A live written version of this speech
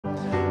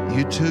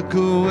You took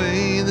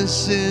away the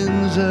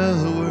sins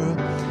of the world,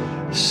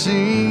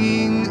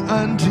 singing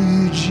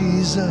unto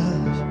Jesus.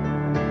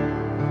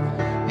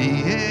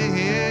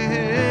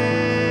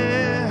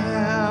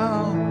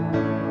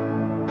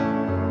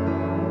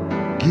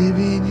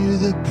 Giving you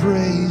the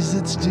praise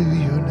that's due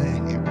your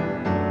name.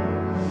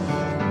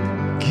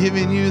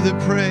 Giving you the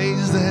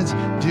praise that's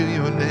due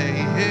your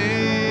name.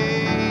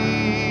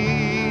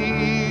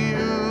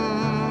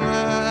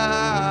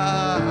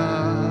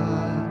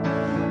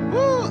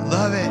 Woo,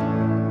 love it.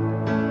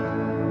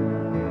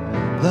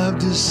 Love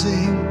to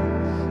sing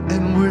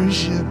and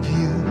worship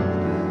you.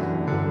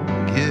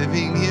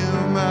 Giving you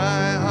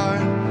my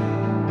heart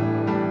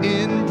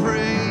in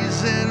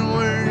praise and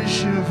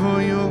worship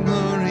for your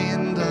glory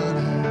and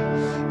honor.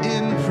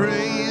 In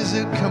praise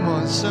and come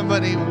on,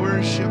 somebody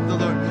worship the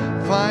Lord.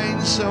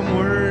 Find some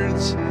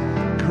words,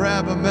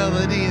 grab a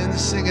melody and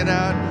sing it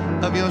out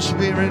of your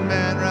spirit,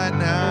 man, right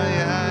now.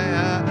 Yeah,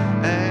 yeah,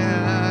 yeah,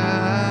 yeah.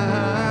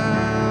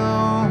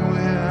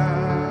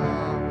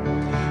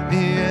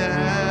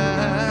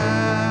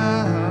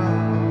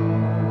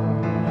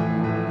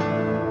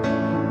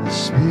 The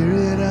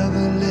Spirit of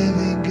the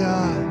living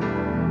God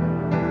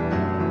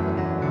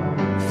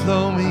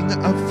flowing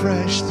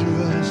afresh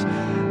through us.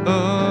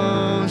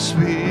 Oh,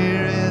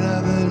 Spirit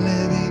of the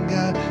living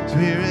God,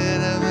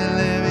 Spirit of the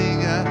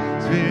living God,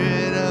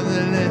 Spirit of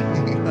the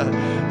living God,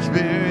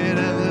 Spirit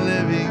of the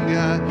living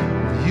God,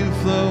 you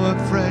flow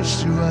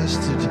afresh to us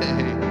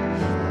today.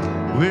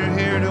 We're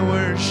here to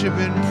worship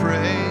and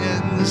pray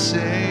and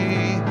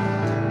say,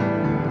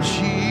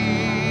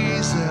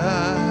 Jesus,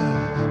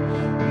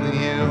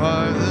 you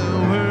are the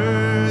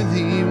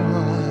worthy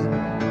one.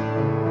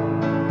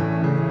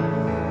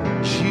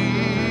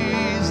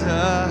 Jesus,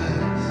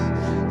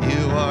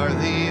 you are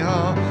the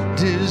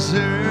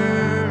all-deserving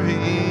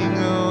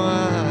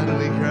one.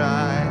 We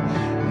cry,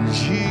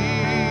 Jesus,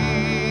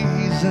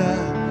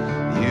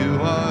 you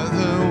are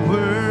the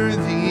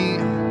worthy.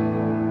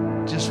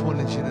 Just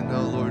wanted you to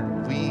know, Lord,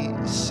 we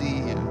see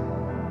you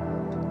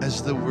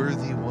as the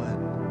worthy one.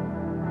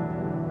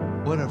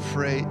 What a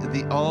phrase,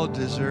 the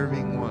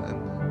all-deserving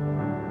one.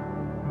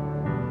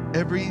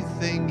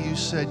 Everything you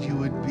said you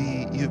would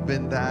be, you've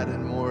been that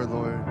and more,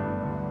 Lord.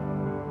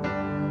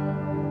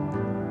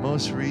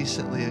 Most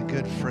recently, a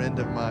good friend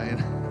of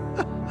mine,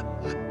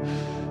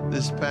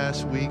 this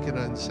past weekend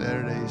on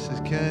Saturday, he says,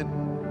 Ken,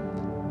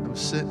 I'm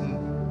sitting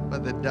by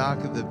the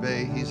dock of the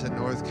bay. He's in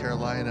North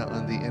Carolina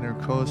on the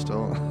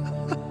Intercoastal.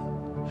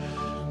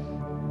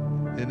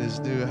 In his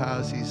new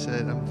house, he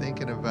said, I'm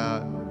thinking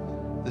about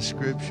the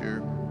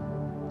scripture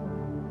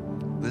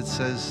that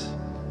says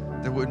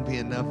there wouldn't be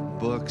enough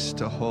books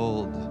to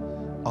hold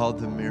all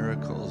the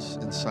miracles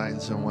and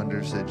signs and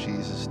wonders that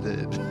Jesus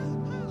did.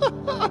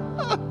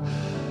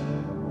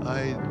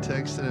 I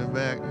texted him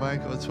back,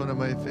 Michael, it's one of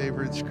my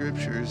favorite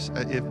scriptures.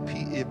 If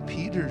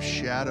Peter's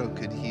shadow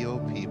could heal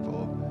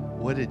people,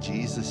 what did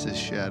Jesus'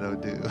 shadow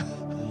do?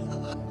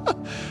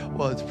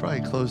 Well, it's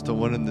probably close to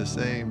one and the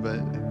same,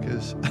 but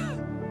because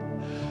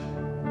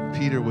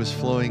Peter was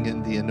flowing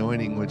in the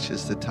anointing, which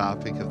is the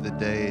topic of the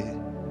day.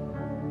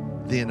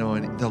 The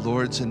anointing, the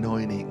Lord's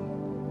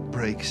anointing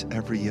breaks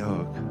every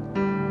yoke.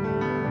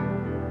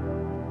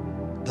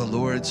 The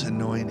Lord's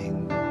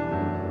anointing.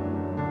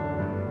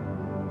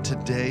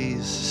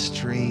 Today's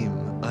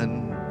stream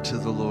unto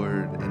the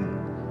Lord,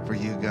 and for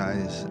you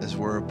guys, as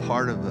we're a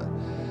part of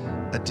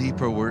a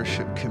deeper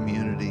worship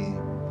community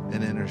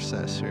and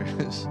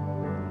intercessors.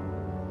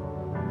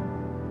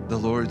 The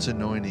Lord's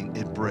anointing,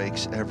 it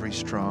breaks every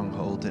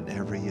stronghold and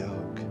every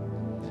yoke.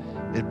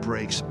 It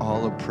breaks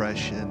all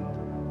oppression.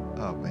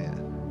 Oh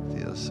man, it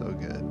feels so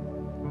good.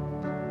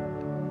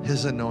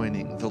 His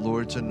anointing, the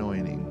Lord's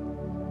anointing,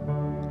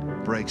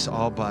 breaks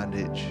all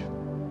bondage,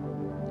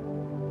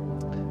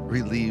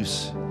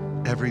 relieves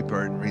every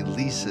burden,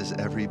 releases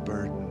every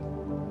burden.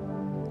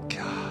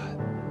 God,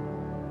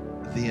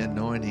 the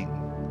anointing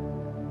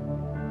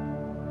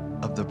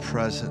of the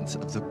presence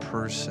of the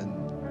person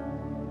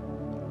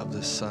of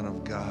the Son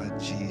of God,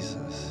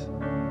 Jesus.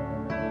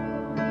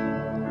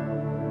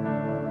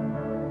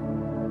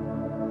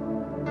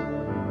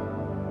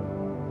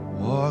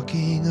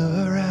 Walking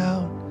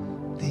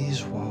around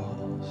these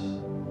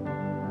walls,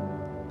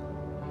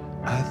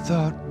 I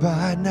thought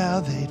by now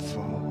they'd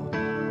fall,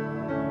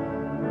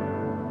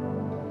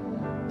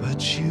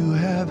 but you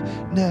have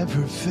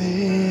never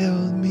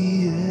failed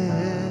me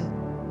yet.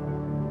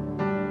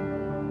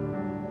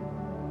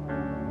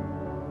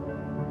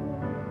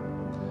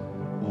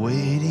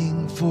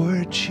 Waiting for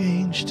a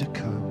change to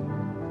come,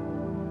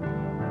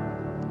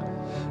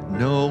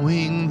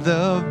 knowing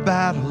the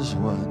battle's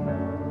won,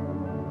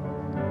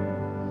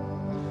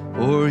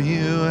 for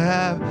you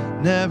have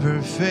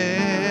never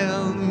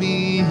failed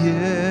me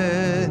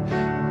yet.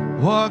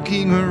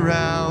 Walking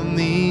around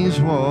these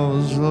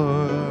walls,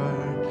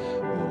 Lord,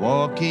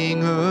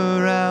 walking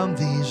around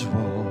these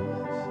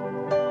walls,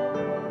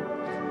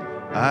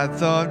 I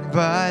thought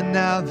by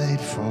now they'd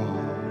fall,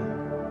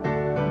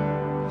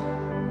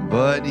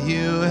 but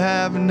you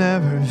have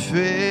never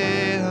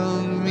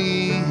failed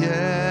me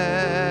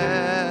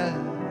yet.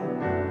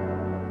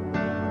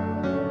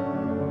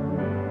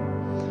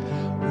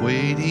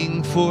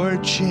 for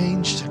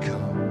change to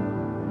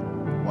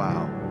come.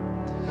 Wow.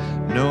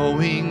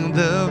 Knowing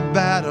the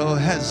battle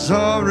has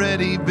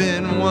already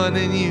been won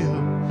in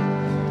you.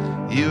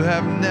 You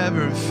have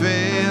never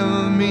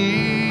failed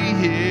me.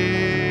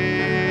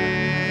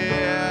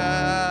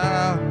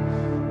 Yeah.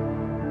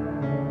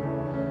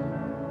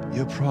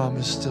 Your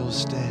promise still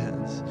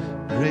stands.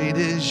 Great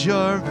is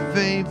your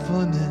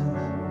faithfulness.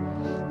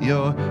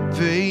 Your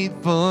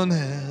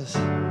faithfulness.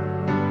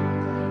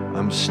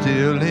 I'm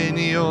still in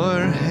your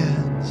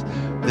hands.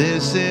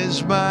 This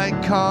is my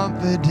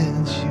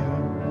confidence. You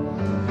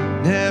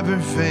never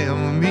fail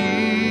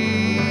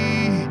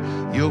me.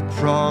 Your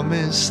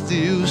promise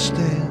still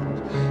stands.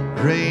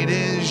 Great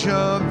is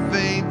your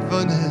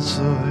faithfulness,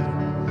 Lord.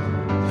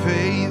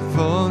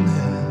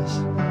 Faithfulness.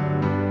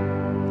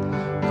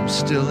 I'm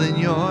still in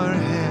your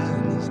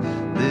hands.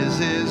 This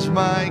is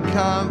my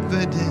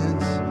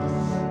confidence.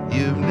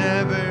 You've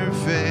never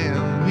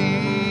failed me.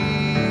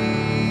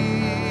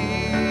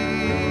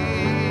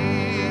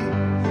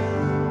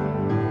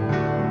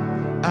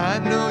 I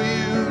know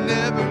you've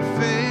never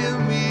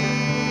failed me.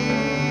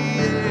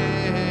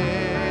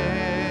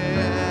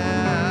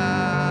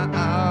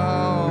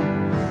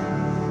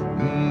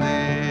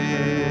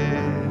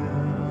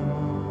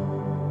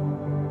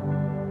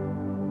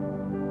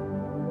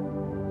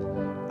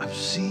 I've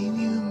seen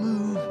you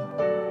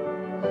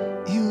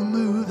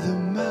move the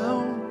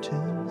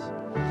mountains,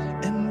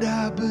 and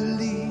I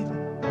believe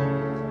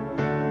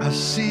I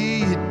see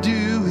you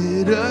do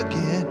it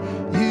again.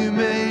 You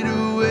made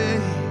a way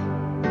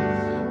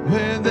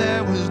where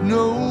there was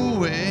no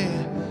way,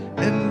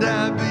 and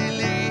I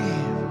believe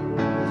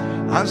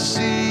I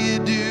see you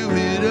do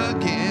it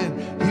again.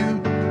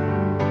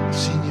 I've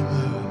seen you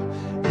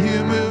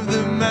move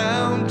the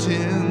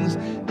mountains,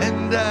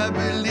 and I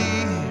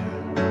believe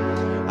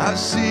I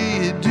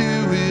see you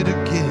do it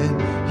again.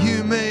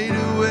 You made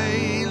a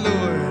way,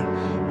 Lord,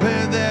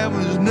 where there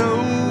was no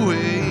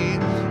way,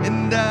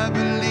 and I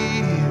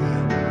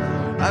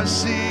believe I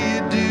see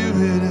you do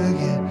it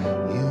again.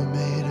 You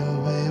made a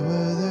way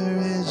where there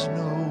is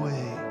no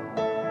way.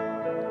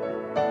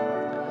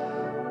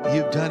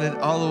 You've done it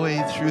all the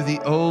way through the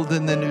Old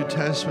and the New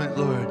Testament,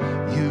 Lord.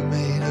 You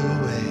made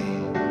a way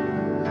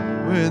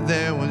where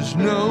there was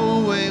no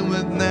way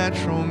with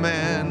natural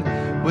man,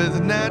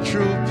 with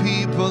natural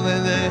people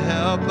and the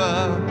help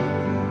of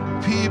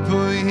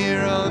people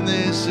here on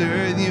this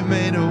earth. You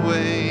made a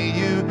way.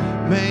 You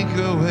make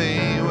a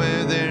way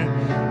where there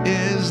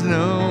is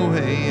no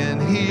way,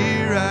 and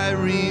here I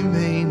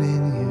remain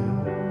in you.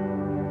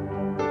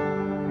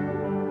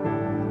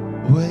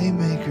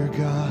 Waymaker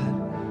God,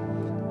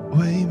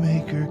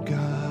 Waymaker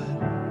God,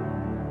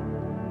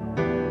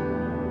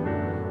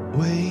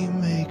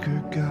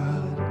 Waymaker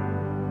God.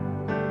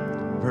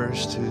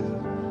 Verse 2.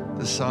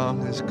 The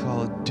song is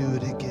called Do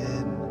It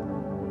Again.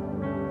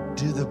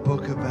 Do the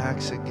book of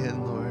Acts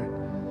again, Lord.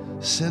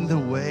 Send the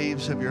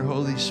waves of your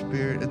Holy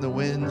Spirit and the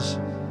winds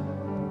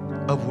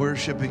of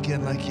worship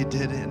again like you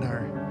did in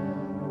our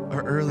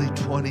early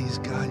 20s,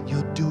 God.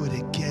 You'll do it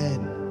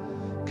again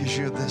because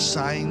you're the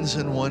signs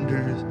and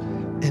wonders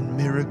and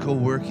miracle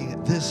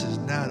working. This is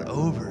not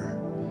over.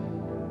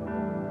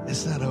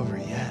 It's not over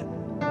yet.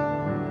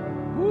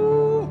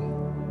 Woo!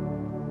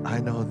 I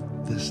know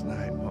this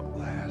night won't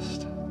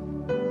last.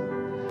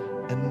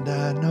 And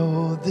I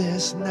know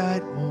this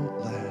night won't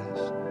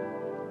last.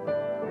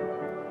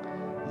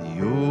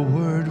 Your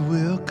word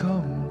will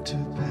come to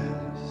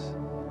pass.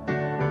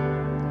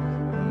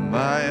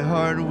 My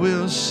heart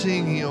will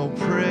sing your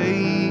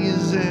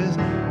praises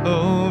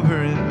over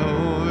and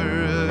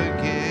over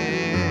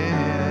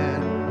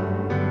again.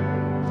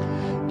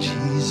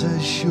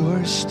 Jesus,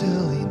 you're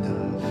still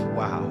enough.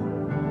 Wow.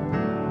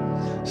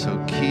 So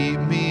keep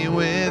me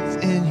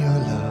within your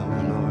love,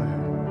 Lord.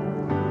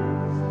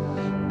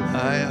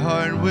 My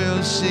heart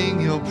will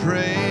sing your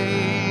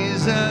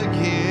praise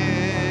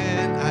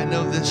again. I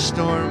know this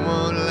storm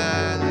won't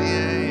last,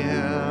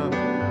 yeah.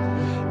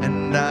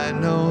 And I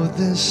know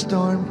this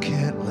storm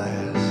can't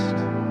last.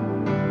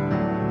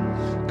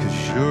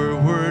 'Cause your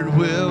word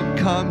will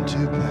come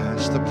to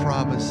pass, the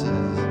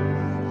promises.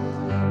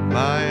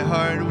 My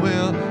heart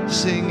will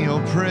sing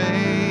your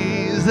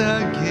praise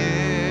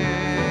again.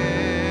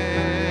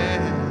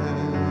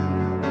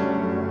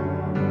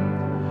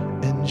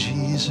 And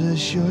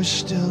Jesus, you're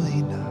still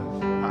enough.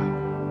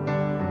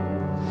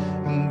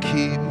 And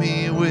keep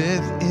me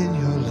within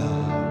your love.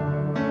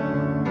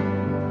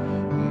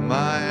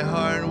 My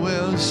heart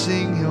will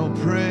sing your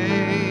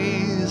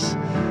praise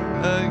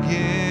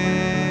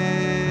again.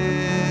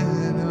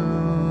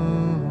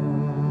 Oh,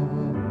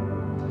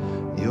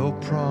 your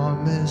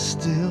promise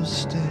still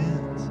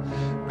stands.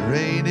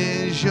 Great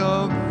is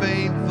your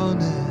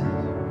faithfulness,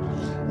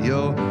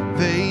 your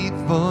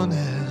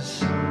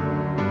faithfulness.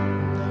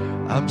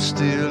 I'm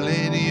still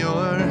in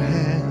your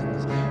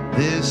hands.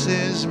 This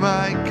is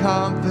my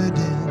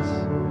confidence.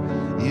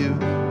 You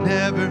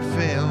never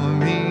fail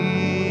me.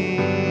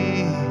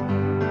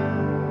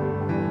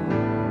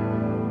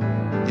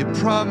 Your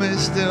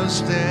promise still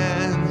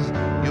stands.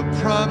 Your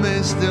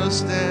promise still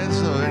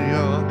stands, Lord.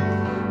 Your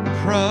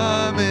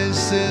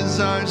promises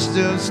are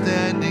still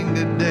standing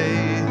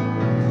today.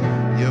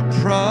 Your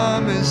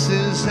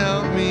promises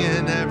help me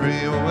in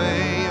every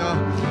way. Your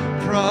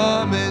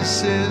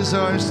promises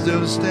are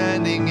still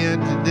standing yet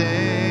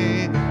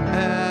today.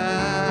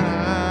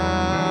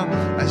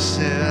 I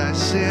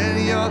said,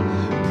 your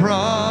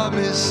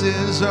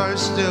promises are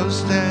still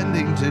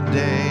standing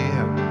today.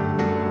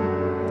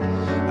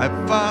 I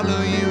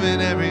follow you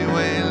in every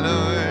way,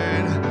 Lord.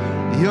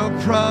 Your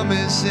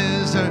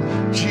promises are,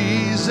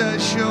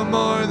 Jesus, you're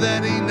more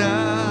than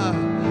enough.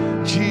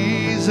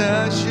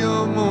 Jesus,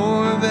 you're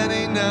more than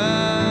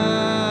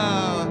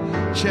enough.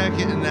 Check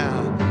it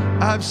now.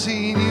 I've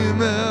seen you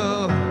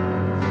move.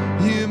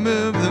 You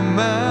move the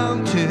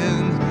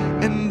mountains,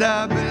 and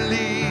I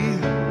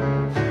believe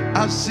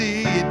I'll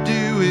see you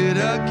do it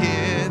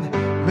again.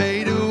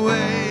 Made a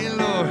way,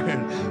 Lord,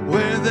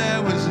 where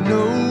there was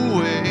no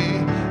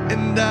way.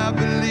 And I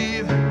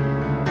believe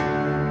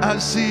I'll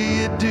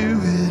see you do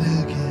it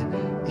again.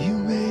 You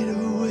made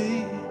a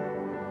way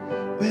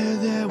where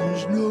there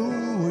was no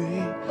way.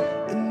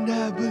 And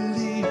I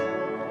believe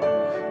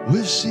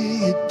we'll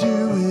see you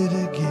do it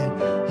again.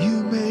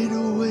 You made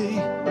a way.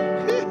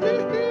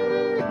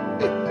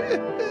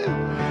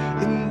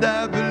 And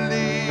I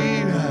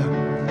believe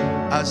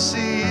I'll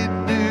see you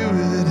do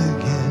it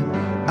again.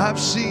 I've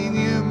seen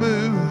you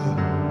move.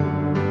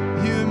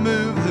 You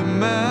move the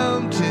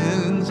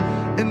mountains.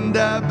 And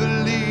I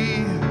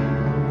believe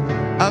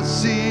I'll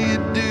see you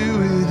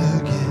do it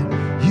again.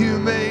 You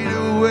made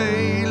a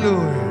way,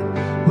 Lord,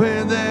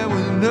 where there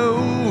was no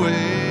way.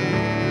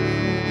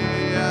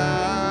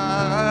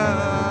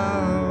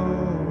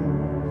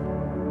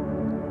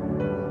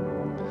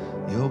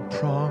 Your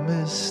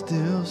promise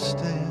still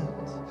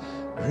stands.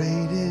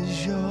 Great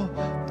is your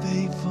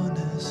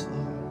faithfulness,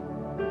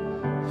 Lord.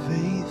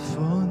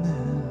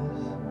 Faithfulness.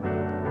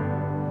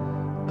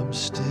 I'm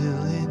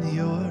still in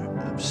your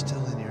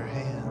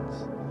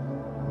hands.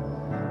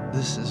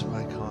 This is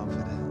my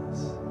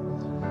confidence.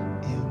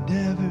 You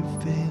never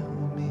fail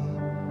me.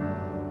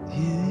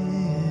 Yeah.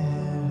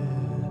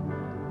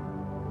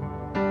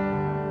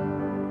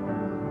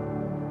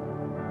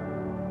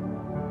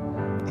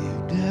 You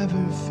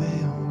never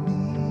fail me.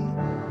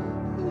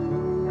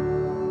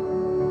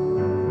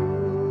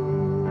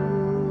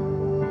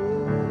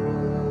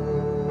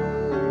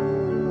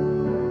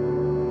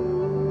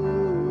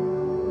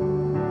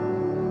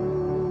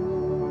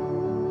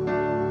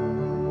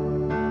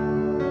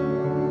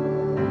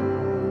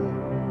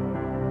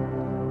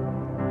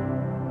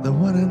 The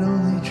one and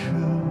only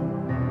true,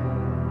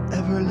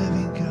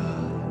 ever-living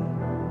God.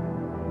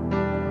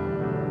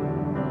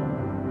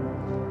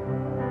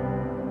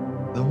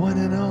 The one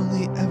and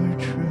only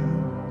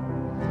ever-true,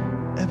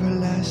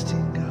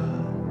 everlasting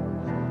God.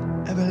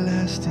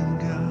 Everlasting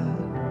God.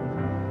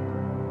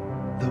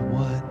 The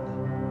one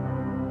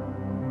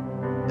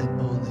and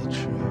only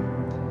true,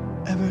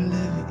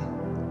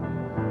 ever-living,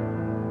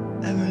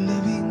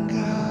 ever-living God.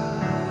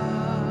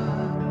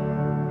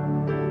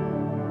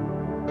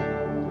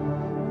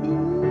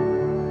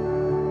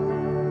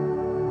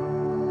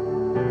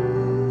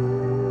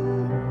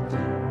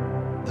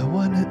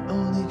 One and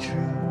only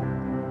true,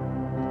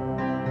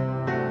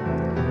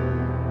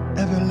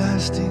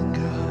 everlasting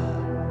God.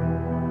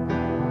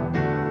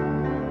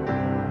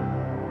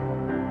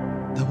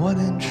 The one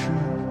and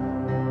true,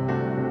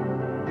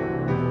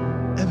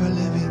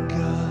 ever-living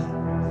God.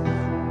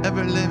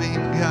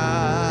 Ever-living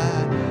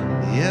God.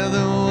 Yeah,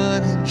 the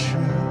one and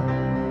true.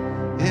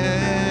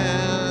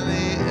 Yeah,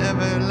 the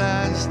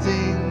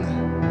everlasting,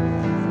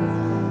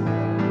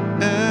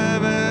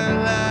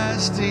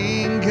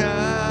 everlasting God.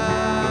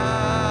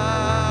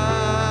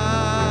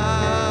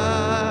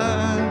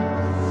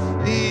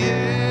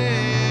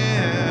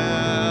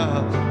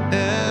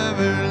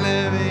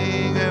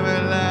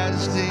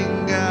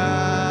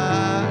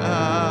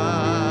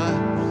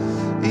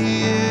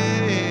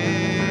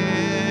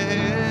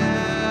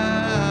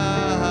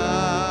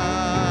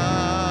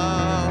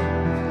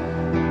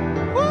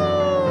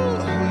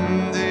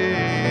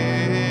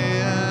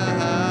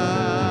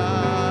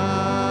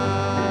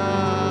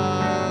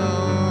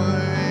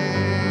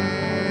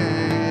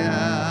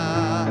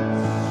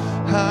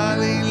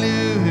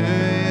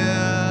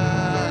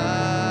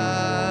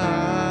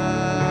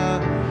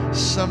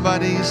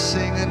 Somebody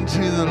sing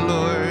unto the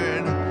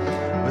Lord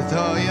with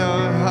all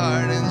your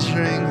heart and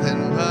strength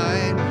and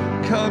might.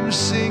 Come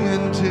sing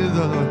unto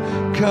the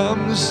Lord.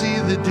 Come see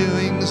the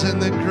doings and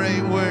the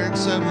great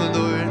works of the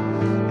Lord.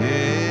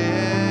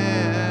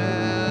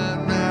 Yeah.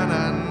 Na,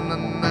 na, na,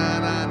 na,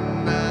 na,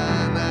 na,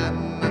 na,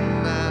 na,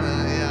 na,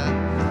 yeah.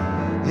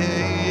 Yeah,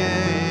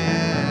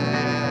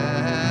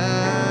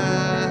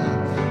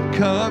 yeah.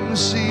 Come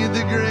see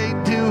the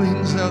great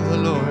doings of the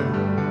Lord.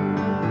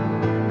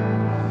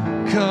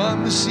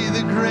 Come see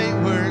the great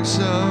works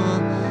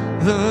of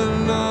the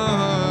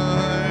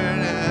Lord.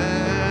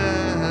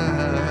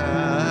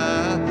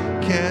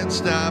 Can't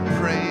stop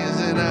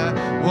praising, I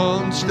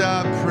won't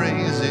stop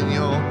praising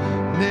your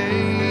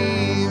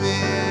name.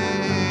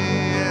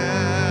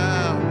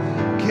 Yeah.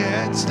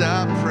 Can't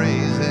stop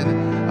praising,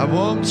 I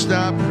won't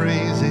stop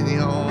praising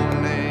your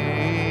name.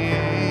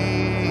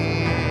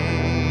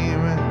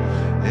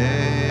 Yeah.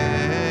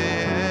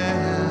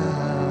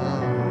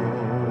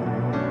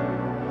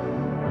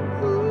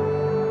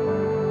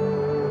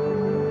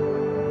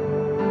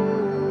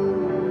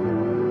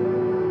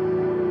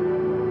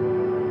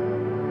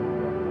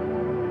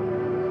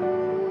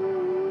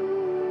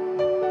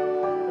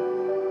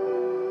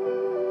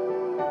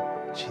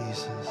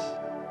 Jesus,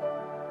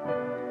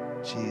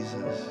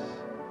 Jesus,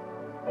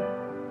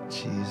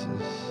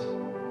 Jesus.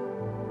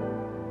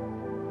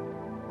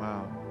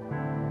 Wow.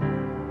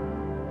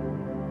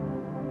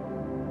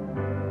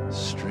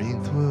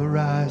 Strength will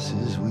rise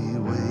as we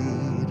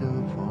wait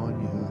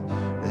upon you,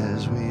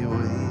 as we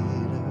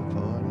wait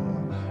upon you,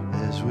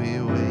 as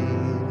we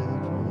wait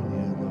upon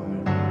you,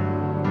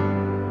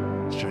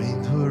 Lord.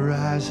 Strength will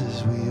rise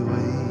as we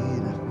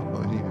wait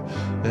upon you,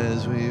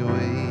 as we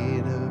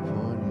wait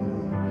upon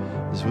you,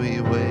 as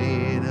we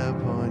wait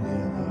upon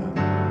you, Lord.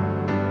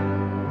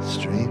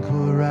 Strength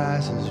will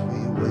rise as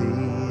we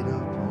wait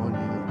upon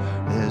you,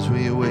 as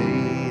we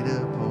wait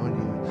upon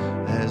you,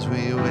 as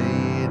we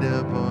wait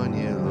upon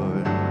you,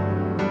 Lord.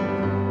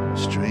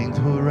 Strength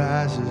will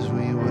rise as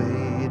we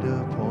wait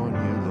upon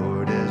you,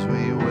 Lord, as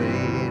we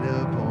wait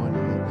upon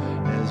you,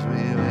 as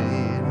we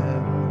wait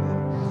upon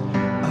you.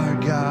 Our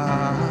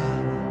God,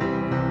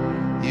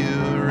 you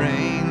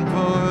reign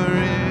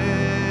forever.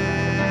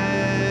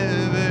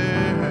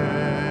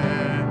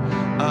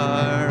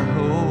 Our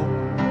hope,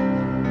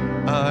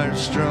 our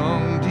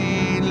strong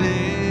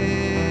deliverer.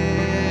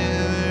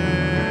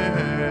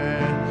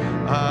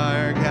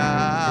 Our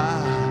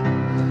God,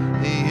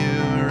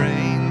 you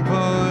reign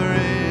forever.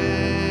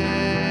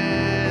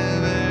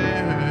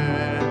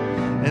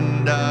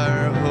 And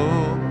our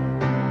hope,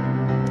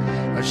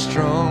 our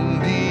strong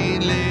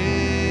deliverer.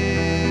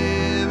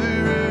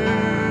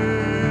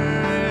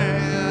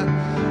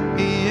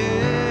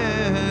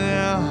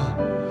 Yeah,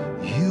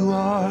 you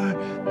are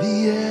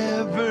the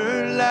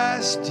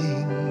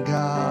everlasting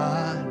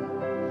God,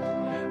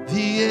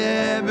 the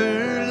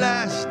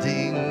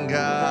everlasting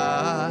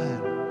God.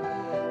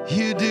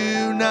 You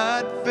do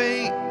not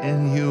faint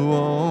and you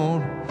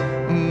won't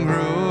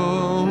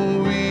grow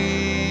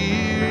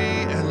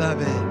weary. I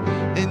love it.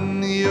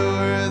 And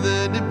you're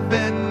the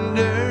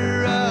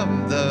defender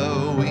of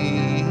the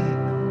weak.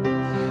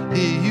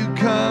 You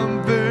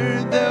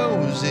comfort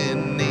those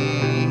in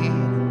need.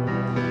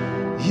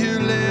 You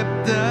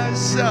lift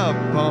us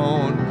up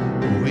on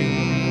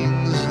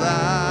wings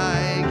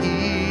like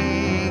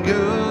eagles.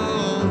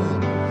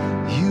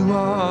 You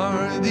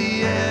are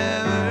the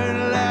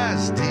everlasting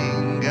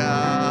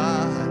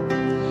God,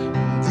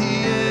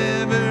 the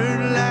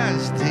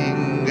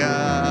everlasting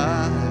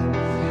God.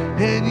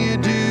 And you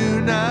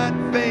do not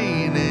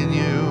faint and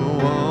you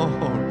won't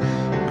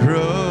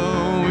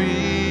grow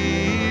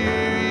weary.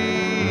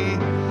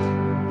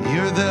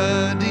 You're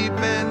the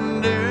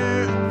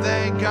defender,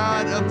 thank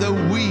God, of the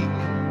weak.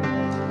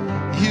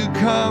 You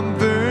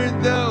comfort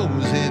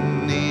those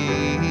in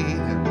need.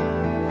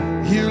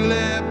 You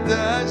lift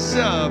us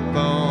up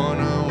on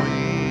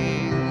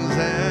wings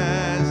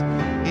as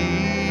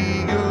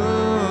eagles.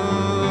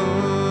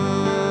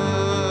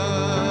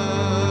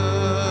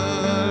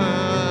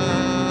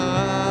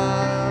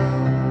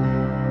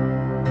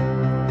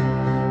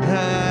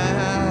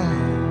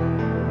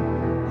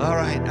 All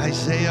right,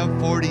 Isaiah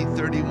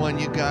 40:31.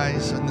 You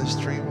guys on the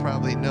stream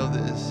probably know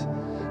this.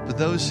 But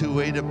those who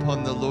wait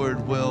upon the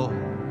Lord will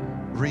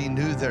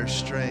renew their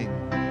strength.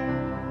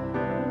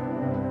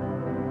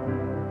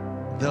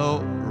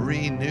 They'll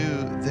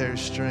renew their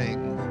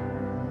strength.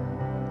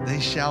 They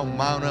shall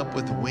mount up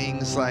with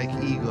wings like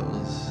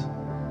eagles,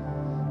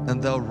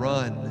 and they'll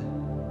run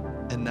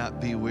and not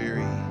be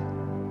weary.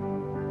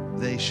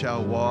 They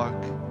shall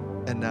walk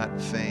and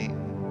not faint.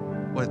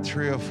 What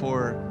 3 or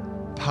 4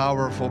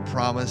 powerful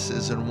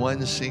promises in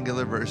one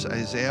singular verse.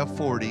 Isaiah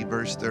 40,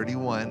 verse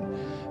 31.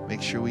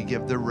 Make sure we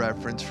give the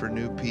reference for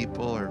new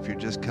people, or if you're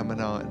just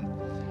coming on.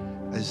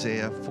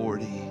 Isaiah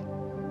 40,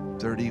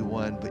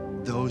 31. But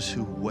those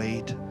who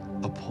wait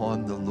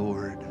upon the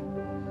Lord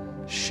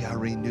shall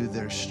renew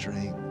their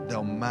strength.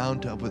 They'll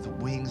mount up with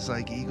wings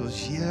like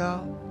eagles.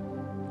 Yeah.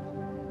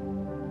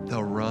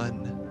 They'll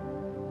run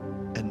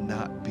and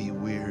not be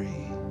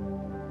weary.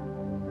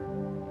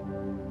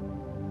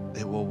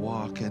 They will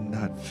walk and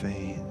not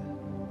faint.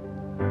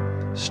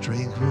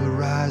 Strength will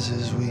rise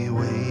as we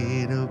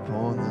wait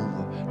upon the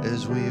Lord,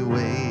 as we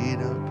wait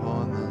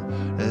upon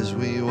the, as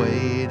we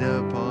wait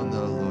upon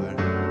the Lord.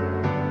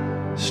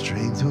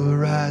 Strength will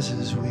rise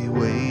as we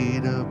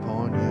wait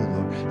upon you,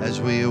 Lord, as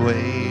we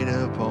wait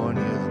upon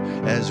you,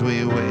 Lord, as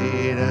we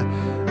wait.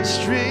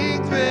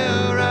 Strength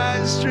will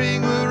rise as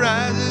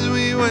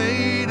we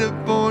wait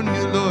upon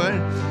you,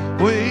 Lord.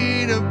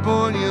 Wait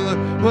upon you,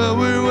 Lord, while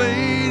we're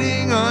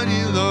waiting on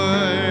you, Lord.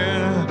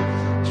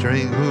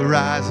 Strength will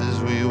rise as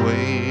we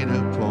wait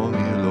upon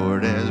you,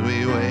 Lord, as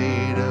we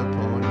wait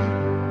upon you.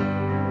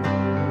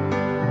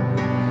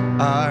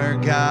 Our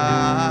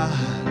God,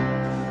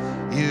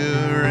 you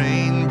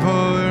reign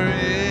forever.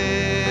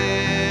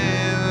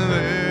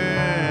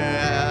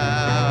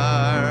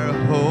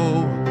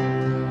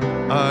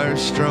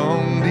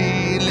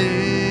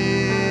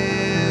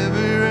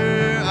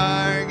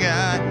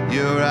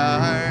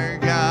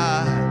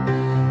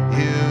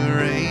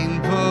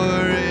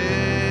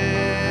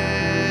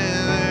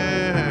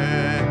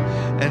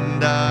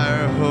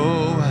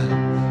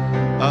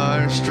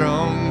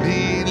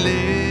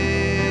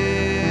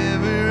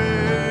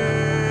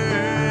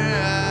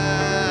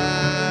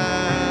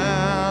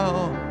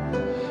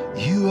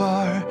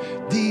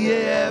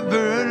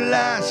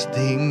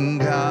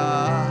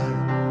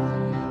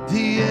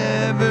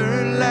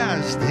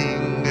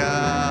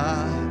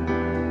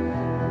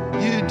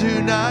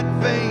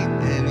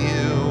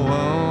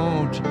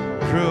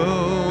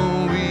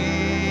 grow weary.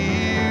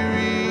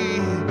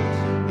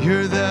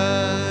 You're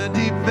the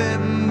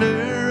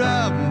defender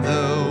of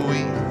the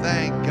weak.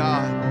 Thank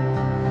God.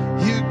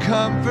 You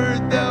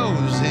comfort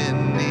those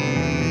in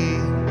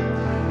need.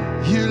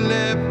 You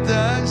lift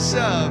us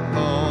up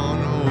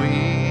on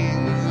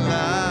wings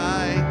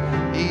like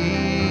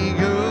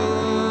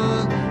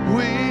eagles.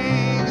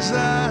 Wings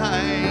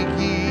like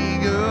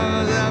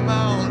eagles. I'm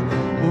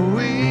on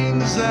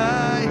wings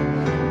like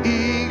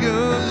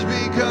eagles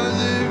because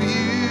of you.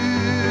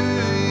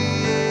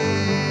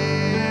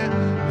 Yeah,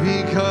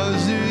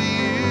 because of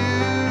you.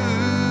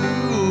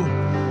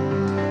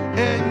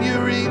 And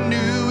you're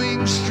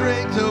renewing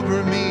strength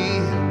over me.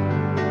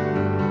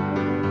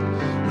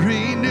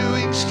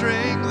 Renewing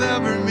strength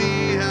over me.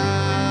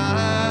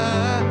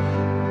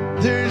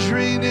 There's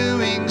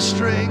renewing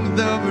strength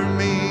over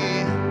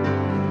me.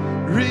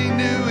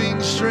 Renewing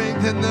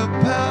strength in the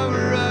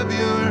power of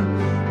your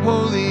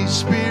Holy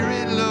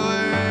Spirit,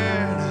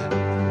 Lord.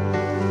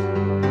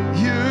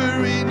 Your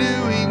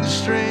renewing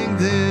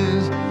strength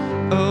is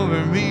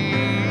over me.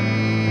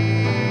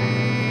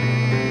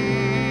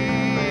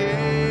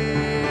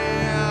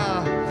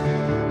 Yeah.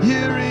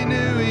 Your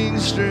renewing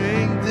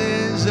strength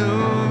is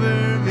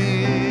over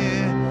me.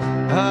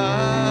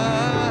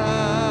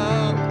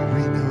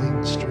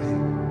 Renewing strength.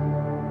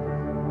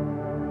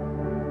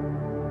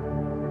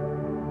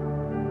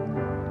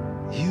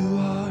 You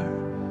are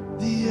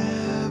the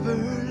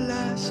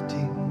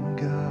everlasting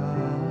God.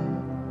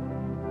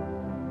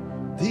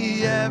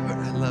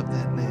 I love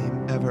that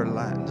name,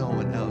 everlasting. No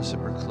one else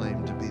ever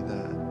claimed to be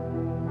that.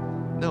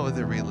 No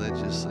other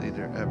religious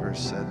leader ever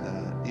said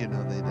that. You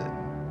know they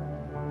didn't.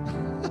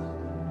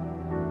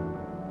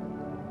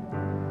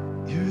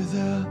 You're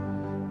the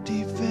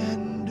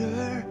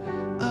defender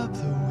of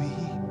the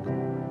weak.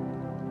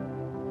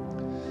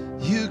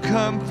 You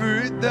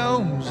comfort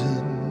those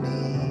in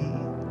need.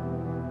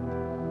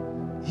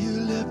 You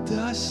lift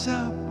us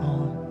up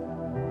on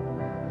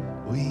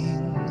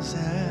wings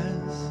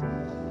as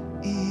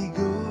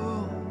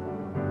eagle.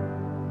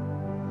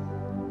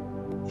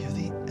 You're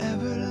the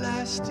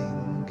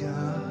everlasting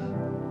God.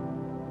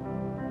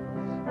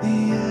 The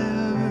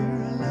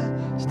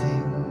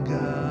everlasting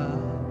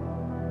God.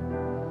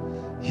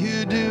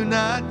 You do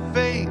not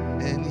faint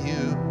and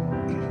you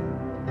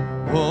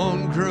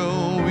won't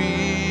grow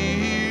weary.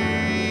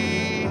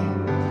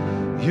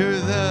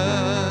 You're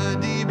the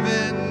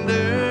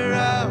defender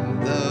of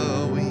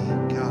the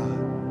weak, God.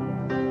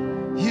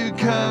 You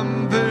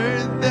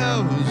comfort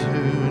those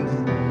who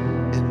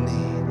in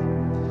need.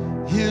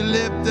 You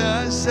lift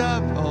us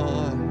up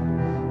on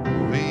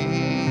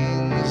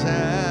wings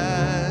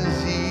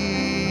as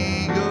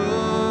eagles.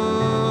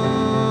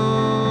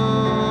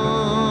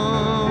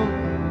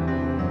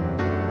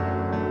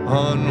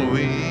 On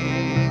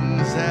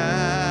wings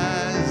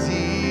as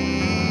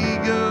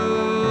eagles.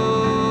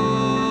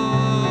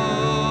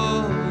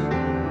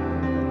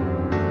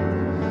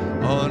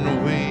 On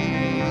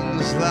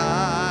wings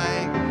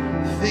like,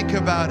 think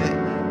about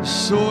it,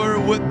 soar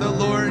with the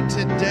Lord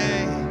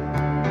today.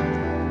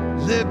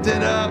 Lift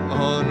it up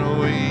on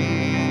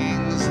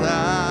wings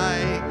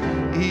like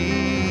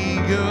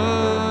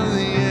eagles.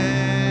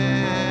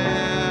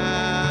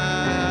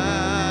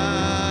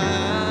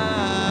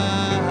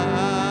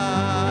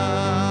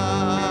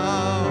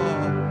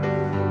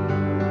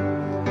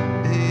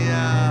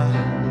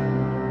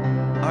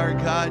 Our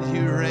God,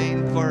 you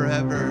reign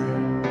forever.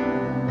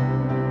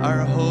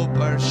 Our hope,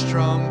 our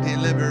strong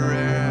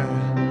deliverer.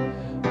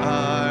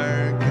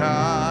 Our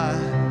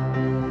God,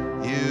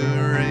 you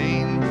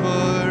reign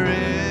forever.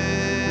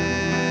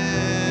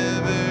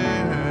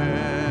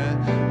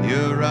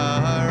 You're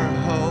our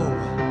hope,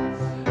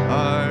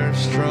 our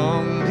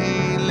strong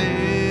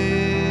deliverer.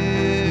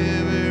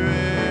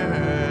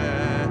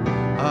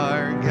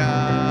 Our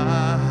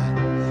God,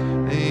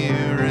 you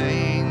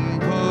reign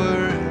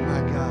forever.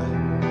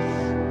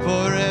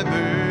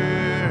 Forever,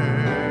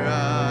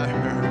 our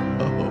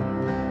hope,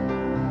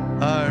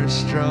 our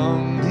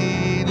strong deliverer.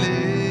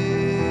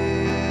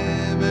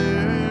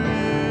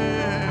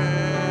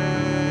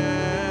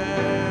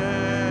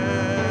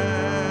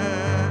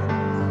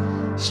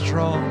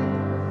 Strong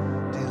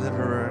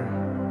deliverer.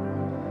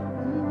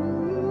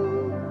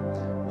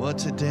 Well,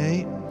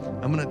 today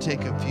I'm going to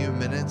take a few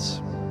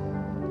minutes.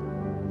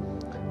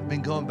 I've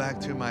been going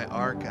back through my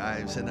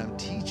archives and I'm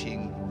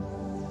teaching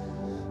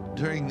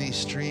during these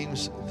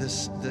streams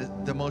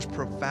the most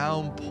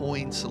profound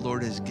points the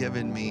Lord has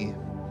given me.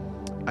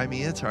 I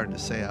mean, it's hard to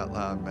say out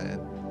loud, man.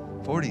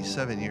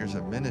 47 years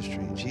of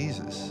ministry,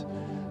 Jesus.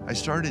 I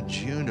started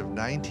June of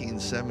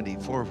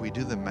 1974, if we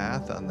do the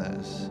math on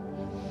this.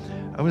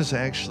 I was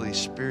actually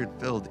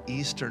spirit-filled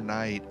Easter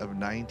night of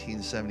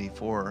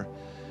 1974.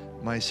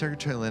 My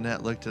secretary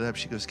Lynette looked it up.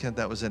 She goes, Kent,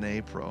 that was in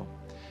April.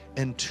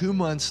 And 2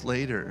 months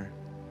later,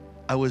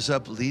 I was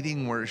up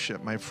leading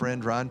worship. My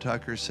friend Ron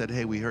Tucker said,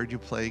 hey, we heard you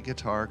play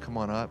guitar. Come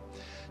on up.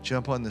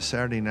 Jump on the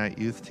Saturday night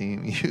youth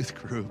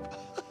group.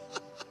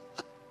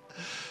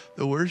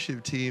 The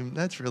worship team,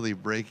 that's really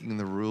breaking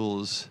the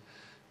rules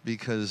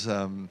because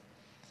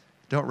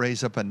don't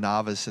raise up a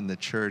novice in the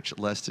church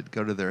lest it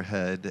go to their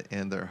head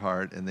and their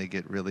heart and they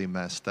get really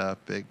messed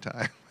up big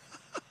time.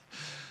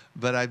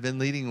 But I've been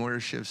leading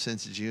worship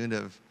since June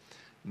of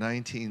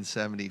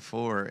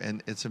 1974,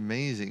 and it's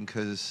amazing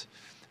because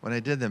when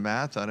I did the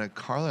math on it,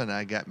 Carla and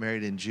I got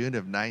married in June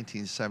of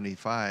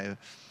 1975.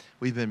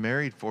 We've been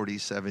married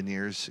 47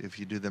 years, if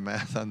you do the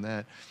math on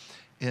that.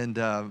 And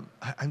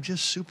I'm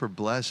just super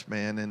blessed,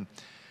 man. And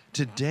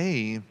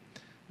today,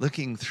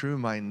 looking through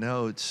my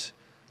notes,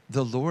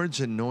 the Lord's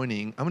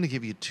anointing, I'm going to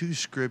give you 2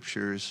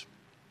 scriptures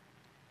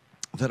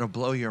that'll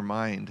blow your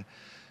mind.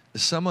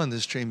 Some on the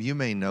stream, you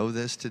may know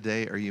this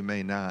today or you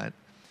may not.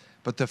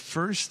 But the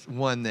first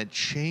one that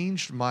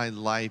changed my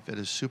life at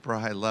a super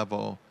high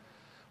level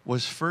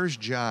was 1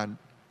 John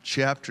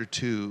chapter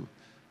 2,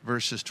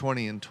 verses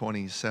 20 and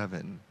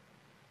 27.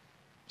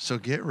 So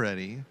get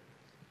ready.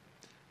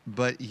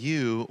 But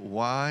you,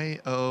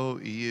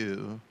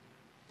 Y-O-U,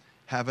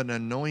 have an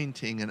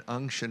anointing and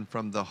unction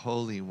from the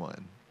Holy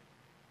One.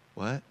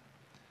 What?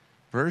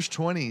 Verse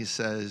 20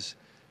 says,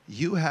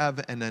 you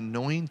have an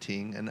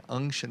anointing, an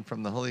unction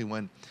from the Holy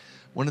One.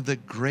 One of the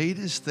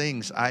greatest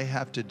things I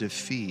have to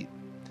defeat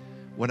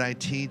when I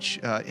teach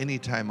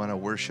anytime on a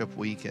worship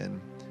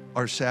weekend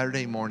or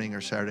Saturday morning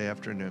or Saturday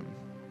afternoon,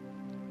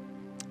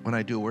 when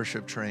I do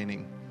worship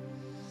training,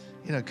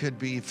 you know, it could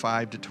be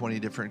 5 to 20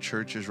 different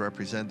churches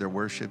represent their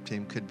worship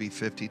team, could be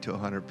 50 to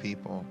 100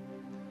 people.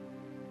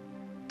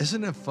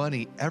 Isn't it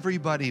funny?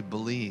 Everybody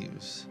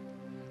believes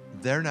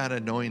they're not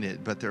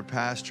anointed, but their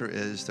pastor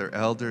is, their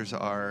elders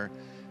are,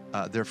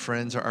 their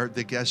friends are,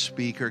 the guest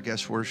speaker,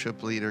 guest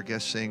worship leader,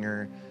 guest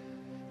singer.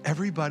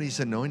 Everybody's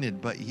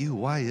anointed but you.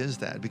 Why is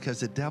that?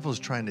 Because the devil's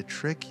trying to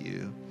trick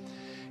you.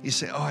 You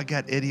say, oh, I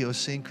got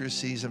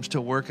idiosyncrasies. I'm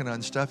still working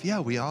on stuff. Yeah,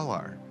 we all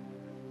are.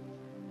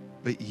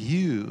 But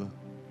you,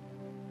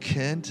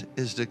 Kent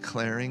is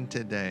declaring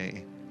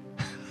today,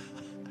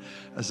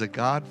 as a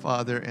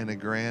godfather and a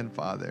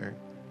grandfather,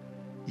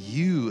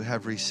 you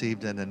have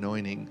received an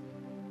anointing.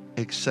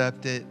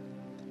 Accept it,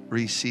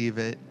 receive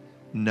it,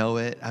 know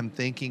it. I'm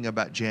thinking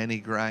about Janie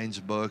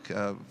Grind's book,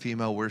 a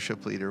female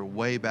worship leader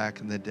way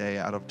back in the day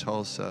out of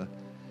Tulsa,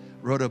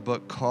 wrote a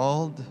book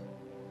called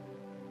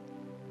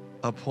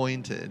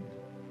Appointed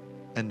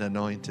and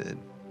Anointed.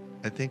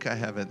 I think I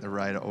have it in the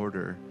right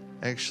order.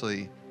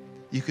 Actually,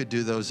 you could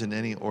do those in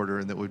any order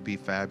and that would be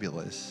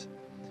fabulous.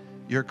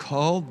 You're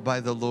called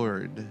by the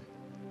Lord.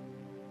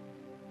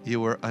 You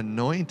were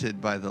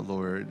anointed by the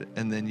Lord,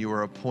 and then you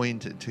were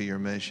appointed to your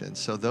mission.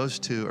 So those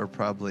two are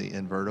probably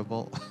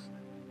invertible.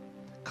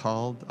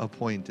 Called,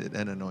 appointed,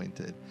 and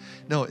anointed.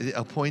 No,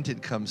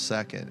 appointed comes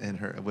second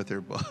in with her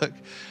book.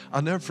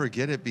 I'll never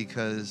forget it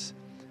because,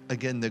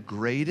 again, the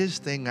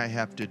greatest thing I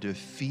have to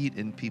defeat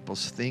in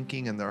people's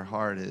thinking and their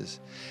heart is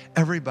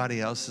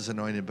everybody else is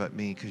anointed but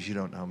me because you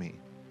don't know me.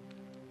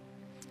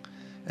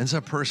 And it's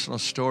a personal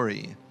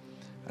story.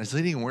 I was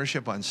leading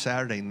worship on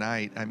Saturday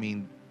night. I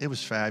mean, it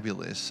was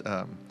fabulous.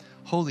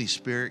 Holy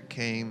Spirit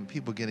came,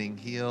 people getting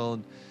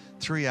healed.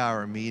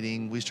 3-hour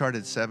meeting. We started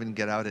at 7,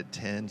 get out at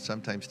 10,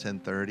 sometimes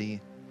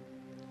 10:30.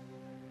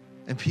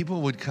 And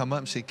people would come up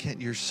and say, Kent,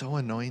 you're so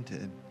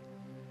anointed.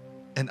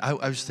 And I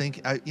was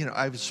thinking, I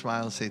would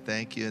smile and say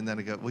thank you. And then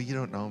I go, well, you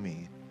don't know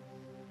me.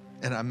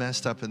 And I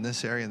messed up in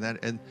this area and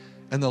that. And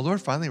the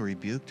Lord finally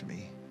rebuked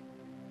me.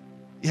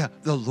 Yeah,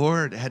 the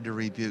Lord had to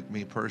rebuke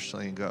me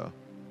personally and go,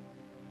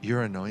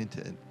 you're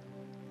anointed.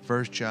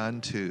 1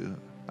 John 2.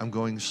 I'm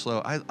going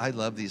slow. I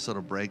love these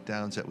little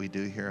breakdowns that we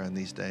do here on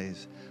these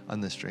days on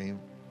the stream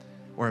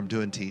where I'm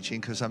doing teaching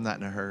because I'm not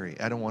in a hurry.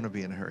 I don't want to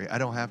be in a hurry. I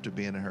don't have to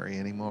be in a hurry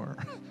anymore.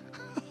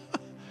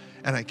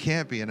 And I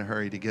can't be in a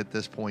hurry to get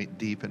this point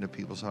deep into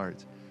people's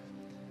hearts.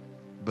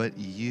 But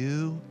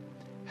you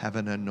have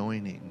an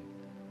anointing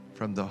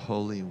from the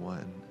Holy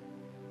One.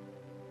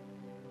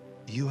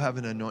 You have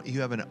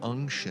an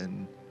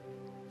unction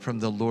from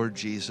the Lord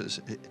Jesus.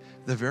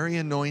 The very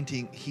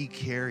anointing he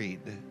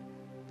carried,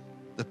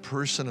 the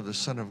person of the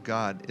Son of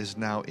God, is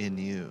now in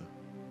you.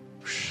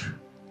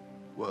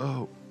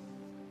 Whoa.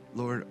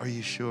 Lord, are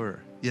you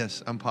sure?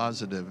 Yes, I'm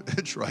positive.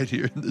 It's right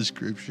here in the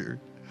scripture.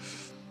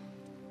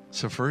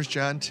 So 1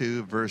 John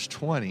 2, verse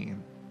 20.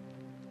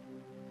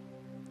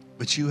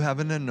 But you have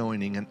an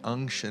anointing, an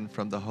unction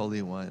from the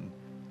Holy One.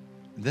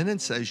 Then it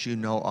says you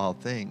know all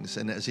things.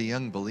 And as a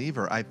young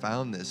believer, I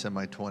found this in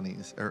my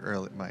 20s, or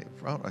early,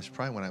 it's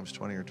probably when I was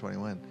 20 or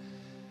 21.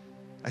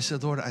 I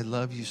said, Lord, I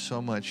love you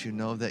so much. You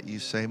know that you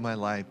saved my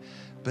life.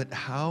 But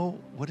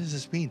what does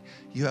this mean?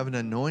 You have an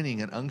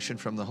anointing, an unction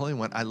from the Holy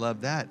One. I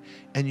love that.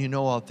 And you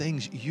know all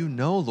things. You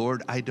know,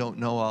 Lord, I don't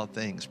know all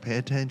things. Pay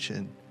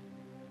attention.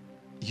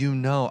 You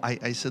know,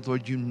 I said,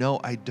 Lord, you know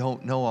I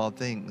don't know all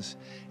things.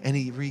 And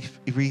he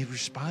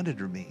responded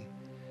to me.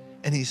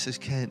 And he says,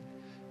 Kent,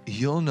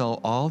 you'll know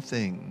all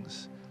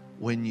things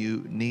when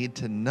you need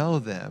to know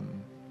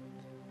them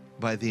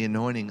by the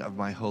anointing of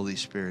my Holy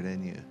Spirit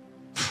in you.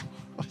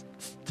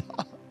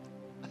 Stop.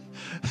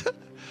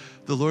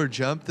 The Lord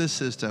jumped the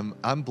system.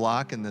 I'm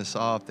blocking this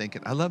off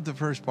thinking, I love the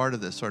first part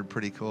of this, sort of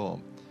pretty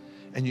cool.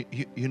 And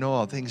you know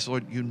all things,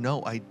 Lord. You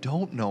know I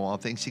don't know all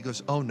things. He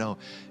goes, oh no,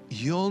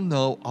 you'll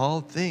know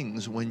all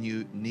things when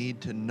you need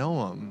to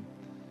know them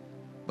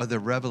by the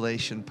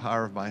revelation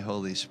power of my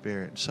Holy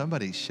Spirit.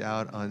 Somebody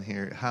shout on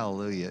here,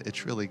 hallelujah.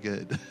 It's really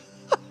good.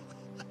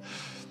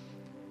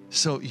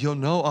 So you'll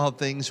know all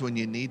things when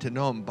you need to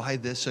know them by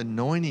this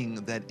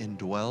anointing that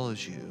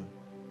indwells you.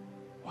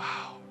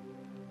 Wow.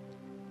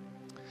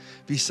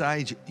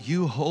 Besides,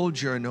 you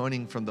hold your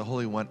anointing from the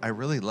Holy One. I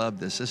really love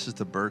this. This is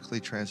the Berkeley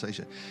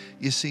translation.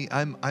 You see,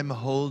 I'm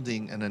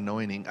holding an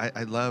anointing.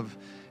 I love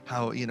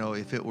how,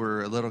 if it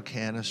were a little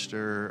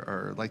canister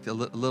or like the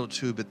little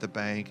tube at the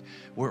bank,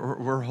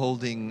 we're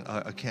holding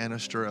a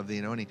canister of the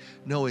anointing.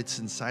 No, it's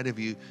inside of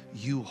you.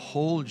 You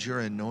hold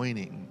your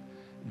anointing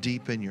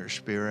deep in your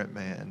spirit,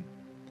 man.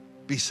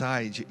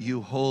 Besides, you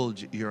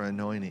hold your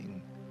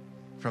anointing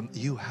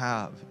you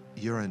have,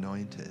 you're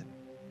anointed.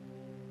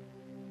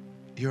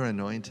 You're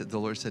anointed. The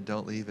Lord said,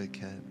 don't leave it,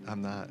 kid.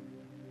 I'm not.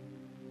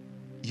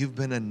 You've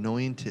been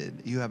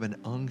anointed. You have an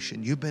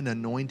unction. You've been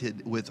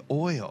anointed with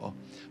oil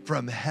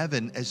from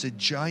heaven as a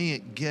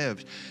giant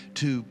gift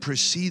to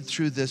proceed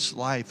through this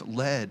life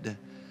led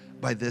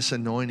by this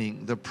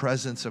anointing, the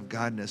presence of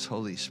God and His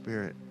Holy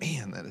Spirit.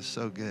 Man, that is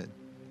so good.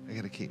 I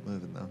got to keep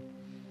moving though.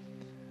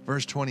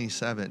 Verse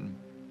 27.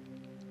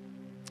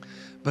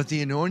 But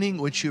the anointing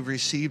which you've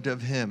received of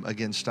Him,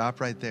 again,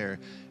 stop right there.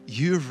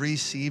 You've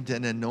received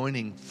an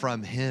anointing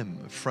from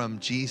Him, from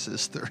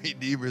Jesus, the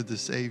Redeemer, the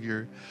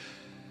Savior.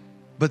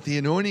 But the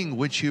anointing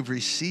which you've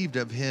received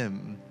of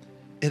Him,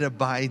 it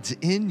abides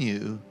in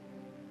you.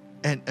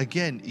 And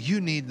again,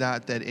 you need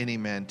not that any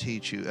man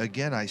teach you.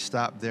 Again, I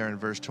stopped there in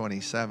verse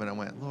 27. I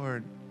went,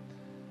 Lord,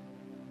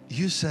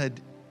 you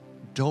said,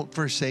 don't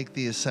forsake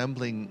the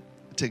assembling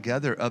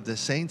together of the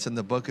saints in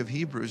the book of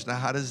Hebrews. Now,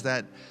 how does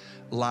that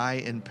lie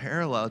in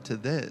parallel to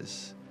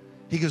this?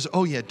 He goes,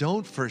 oh yeah,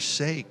 don't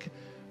forsake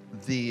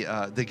the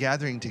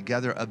gathering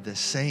together of the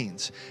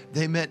saints.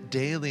 They met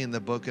daily in the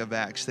book of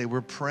Acts. They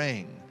were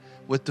praying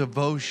with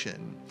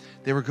devotion.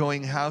 They were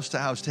going house to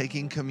house,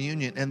 taking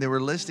communion, and they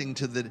were listening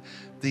to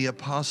the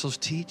apostles'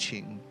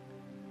 teaching.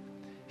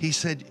 He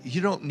said,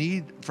 you don't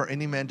need for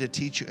any man to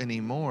teach you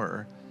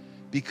anymore,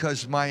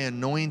 because my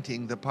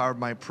anointing, the power of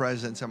my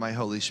presence and my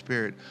Holy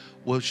Spirit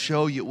will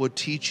show you, will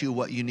teach you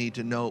what you need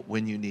to know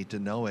when you need to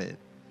know it.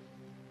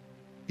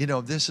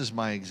 This is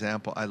my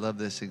example. I love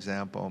this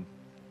example.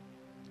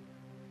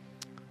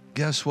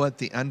 Guess what?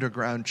 The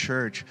underground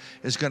church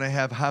is going to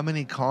have how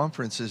many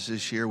conferences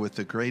this year with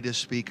the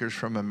greatest speakers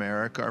from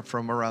America or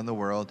from around the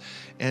world?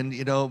 And,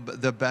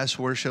 the best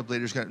worship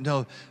leaders.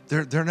 No,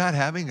 they're not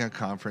having a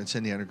conference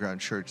in the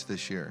underground church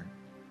this year.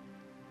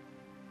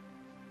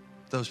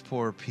 Those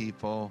poor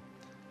people,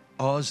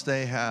 all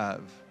they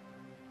have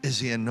is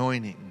the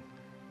anointing,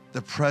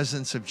 the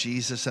presence of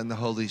Jesus and the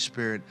Holy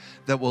Spirit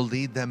that will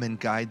lead them and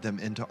guide them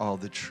into all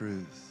the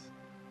truth.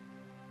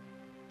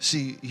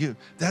 See,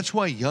 that's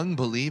why young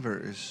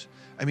believers,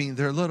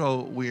 they're a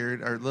little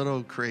weird or a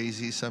little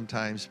crazy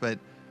sometimes, but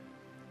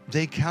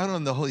they count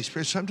on the Holy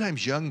Spirit.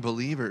 Sometimes young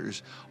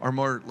believers are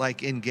more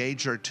like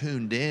engaged or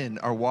tuned in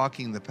or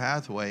walking the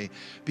pathway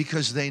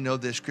because they know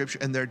the scripture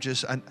and they're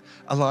just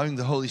allowing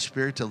the Holy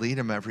Spirit to lead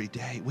them every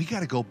day. We got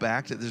to go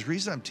back to this. The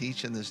reason I'm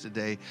teaching this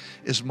today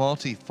is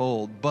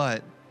multifold,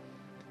 but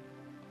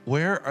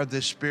where are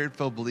the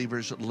Spirit-filled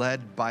believers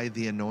led by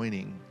the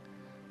anointing,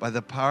 by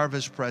the power of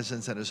His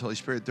presence and His Holy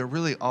Spirit? They're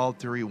really all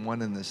three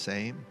one and the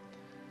same,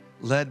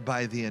 led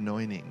by the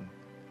anointing.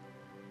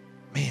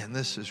 Man,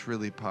 this is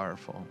really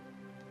powerful.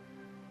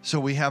 So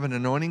we have an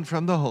anointing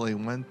from the Holy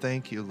One.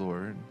 Thank you,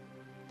 Lord.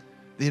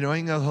 The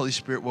anointing of the Holy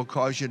Spirit will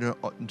cause you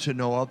to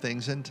know all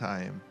things in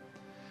time.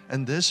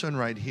 And this one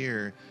right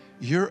here,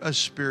 you're a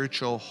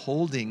spiritual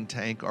holding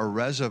tank or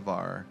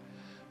reservoir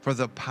for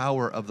the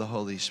power of the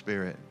Holy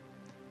Spirit.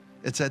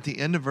 It's at the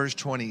end of verse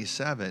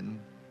 27.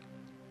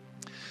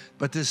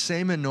 But this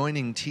same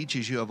anointing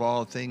teaches you of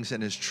all things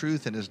and is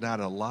truth and is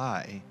not a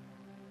lie.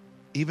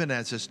 Even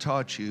as it's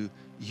taught you,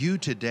 you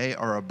today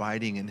are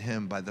abiding in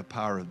Him by the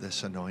power of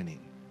this anointing.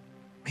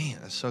 Man,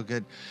 that's so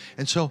good.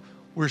 And so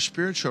we're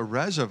spiritual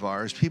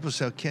reservoirs. People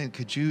say, Ken,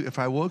 if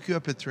I woke you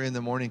up at 3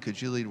 a.m,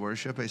 could you lead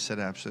worship? I said,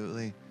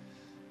 absolutely.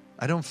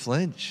 I don't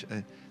flinch.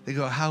 They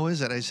go, how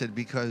is it? I said,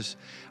 because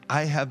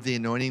I have the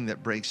anointing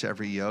that breaks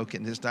every yoke,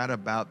 and it's not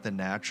about the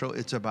natural,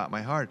 it's about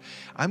my heart.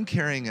 I'm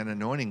carrying an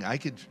anointing. I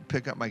could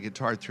pick up my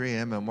guitar at 3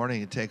 a.m. in the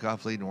morning and take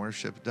off leading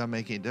worship. It doesn't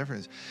make any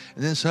difference.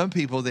 And then some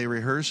people, they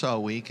rehearse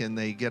all week, and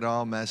they get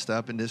all messed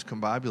up and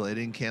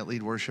discombobulated and can't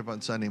lead worship on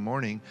Sunday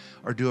morning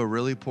or do a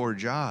really poor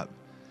job.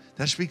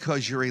 That's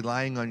because you're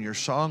relying on your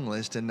song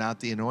list and not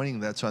the anointing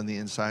that's on the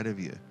inside of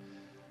you.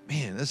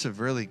 Man, this is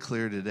really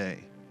clear today.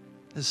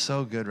 This is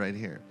so good right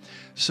here.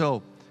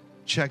 So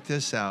check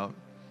this out.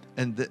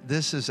 And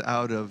this is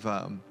out of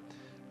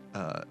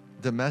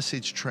the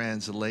Message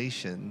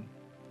translation.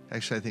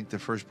 Actually, I think the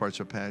first part's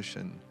a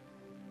Passion.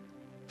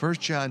 1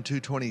 John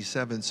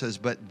 2:27 says,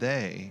 but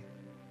they,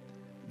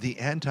 the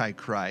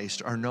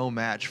Antichrist, are no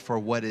match for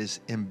what is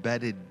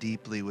embedded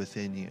deeply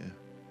within you.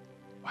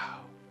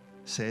 Wow.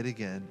 Say it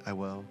again, I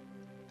will.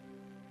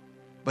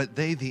 But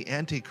they, the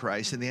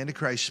Antichrist and the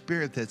Antichrist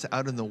spirit that's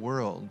out in the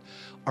world,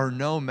 are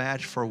no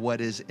match for what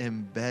is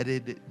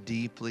embedded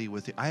deeply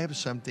within. I have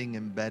something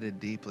embedded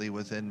deeply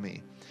within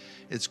me.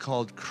 It's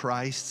called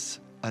Christ's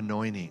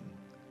anointing.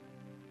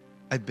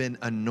 I've been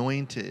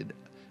anointed.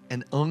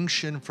 An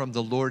unction from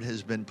the Lord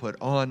has been put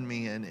on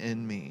me and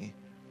in me.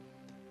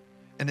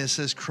 And it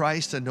says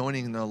Christ's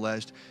anointing, no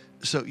less.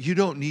 So you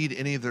don't need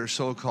any of their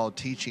so-called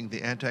teaching,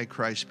 the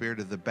Antichrist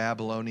spirit, or the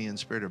Babylonian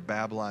spirit, or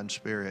Babylon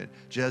spirit,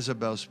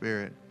 Jezebel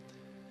spirit.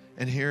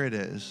 And here it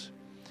is.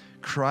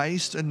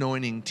 Christ's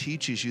anointing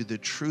teaches you the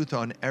truth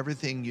on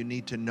everything you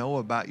need to know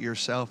about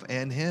yourself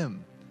and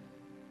Him.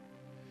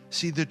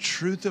 See, the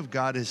truth of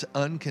God is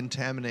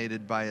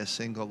uncontaminated by a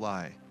single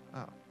lie.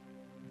 Oh,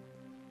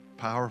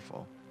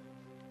 powerful.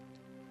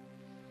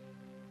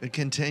 It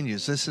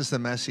continues. This is the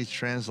Message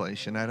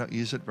translation. I don't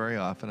use it very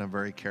often. I'm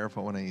very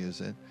careful when I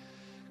use it,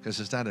 because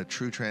it's not a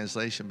true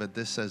translation, but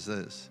this says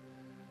this.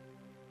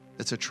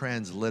 It's a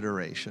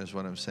transliteration is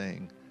what I'm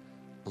saying.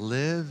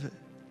 Live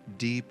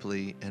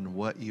deeply in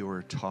what you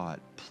were taught.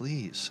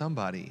 Please,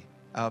 somebody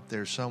out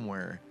there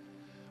somewhere,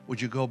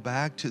 would you go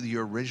back to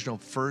your original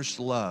first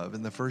love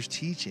and the first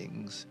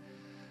teachings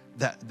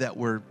that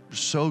were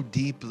so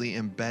deeply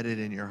embedded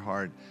in your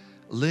heart?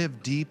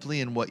 Live deeply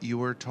in what you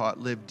were taught.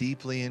 Live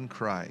deeply in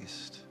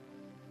Christ.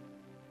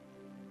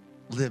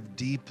 Live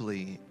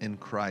deeply in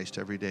Christ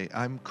every day.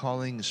 I'm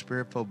calling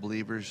Spirit-filled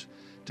believers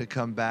to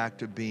come back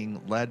to being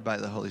led by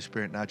the Holy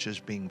Spirit, not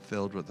just being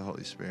filled with the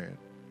Holy Spirit.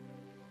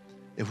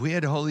 If we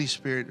had Holy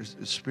Spirit,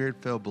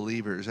 Spirit-filled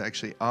believers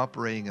actually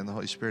operating in the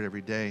Holy Spirit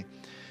every day,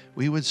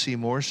 we would see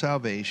more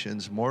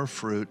salvations, more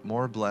fruit,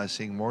 more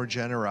blessing, more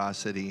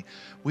generosity.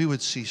 We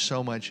would see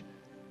so much.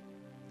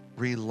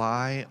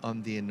 Rely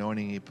on the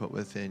anointing He put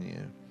within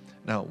you.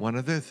 Now, one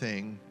other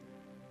thing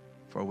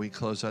before we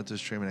close out the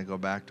stream and I go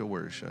back to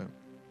worship.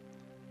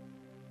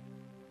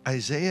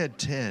 Isaiah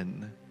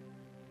 10,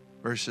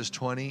 verses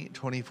 20,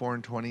 24,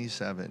 and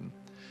 27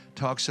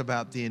 talks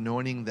about the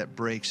anointing that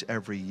breaks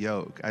every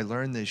yoke. I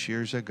learned this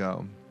years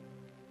ago,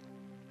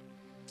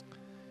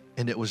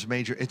 and it was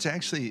major. It's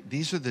actually,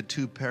 these are the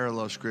two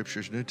parallel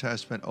scriptures, New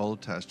Testament,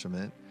 Old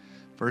Testament.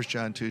 1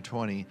 John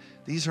 2:20.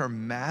 These are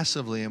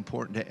massively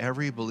important to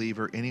every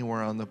believer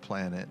anywhere on the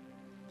planet.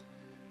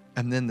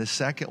 And then the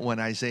second one,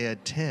 Isaiah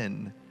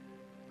 10,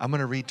 I'm going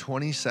to read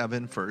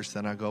 27 first,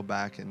 then I'll go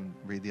back and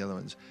read the other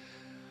ones.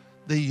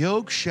 The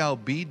yoke shall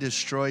be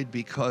destroyed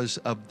because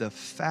of the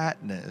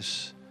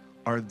fatness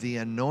or the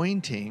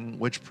anointing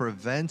which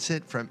prevents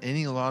it from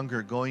any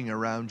longer going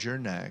around your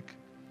neck.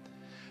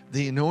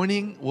 The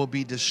anointing will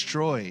be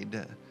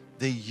destroyed.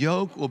 The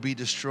yoke will be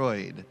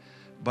destroyed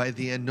by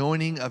the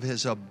anointing of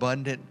His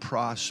abundant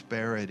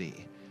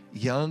prosperity.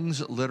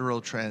 Young's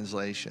literal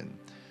translation.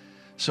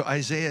 So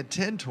Isaiah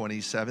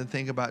 10:27,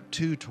 think about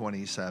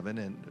 2:27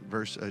 in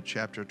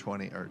chapter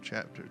 20 or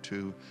chapter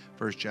 2,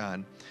 1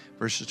 John,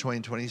 verses 20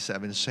 and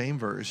 27, same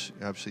verse,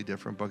 obviously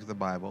different book of the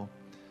Bible.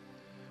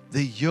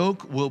 The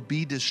yoke will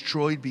be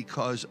destroyed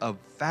because of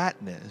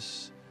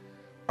fatness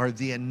or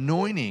the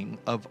anointing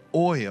of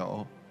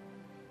oil,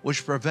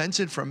 which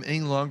prevents it from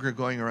any longer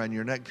going around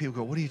your neck. People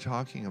go, what are you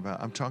talking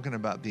about? I'm talking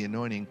about the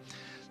anointing.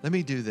 Let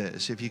me do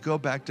this. If you go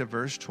back to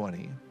verse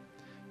 20,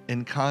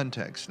 in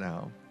context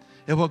now,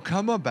 it will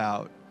come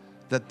about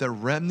that the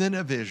remnant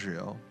of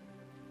Israel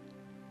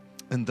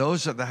and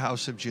those of the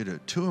house of Judah,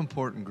 two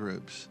important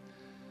groups,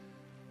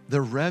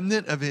 the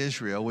remnant of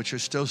Israel, which are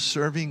still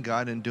serving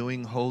God and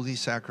doing holy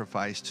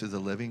sacrifice to the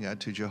living God,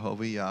 to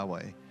Jehovah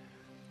Yahweh,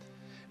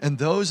 and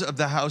those of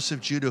the house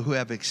of Judah who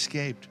have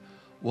escaped,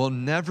 will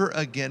never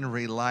again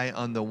rely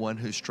on the one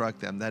who struck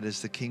them, that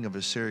is the king of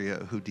Assyria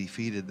who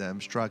defeated them,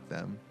 struck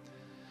them,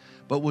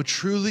 but will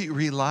truly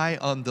rely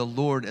on the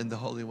Lord and the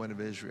Holy One of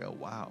Israel.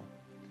 Wow.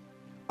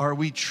 Are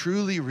we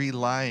truly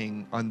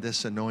relying on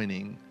this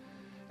anointing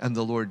and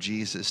the Lord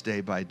Jesus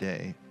day by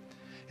day?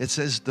 It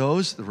says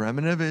those, the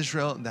remnant of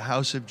Israel and the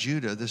house of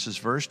Judah, this is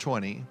verse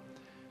 20,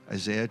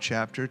 Isaiah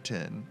chapter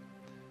 10,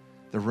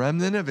 the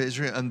remnant of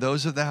Israel and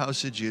those of the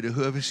house of Judah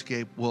who have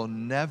escaped will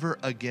never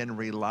again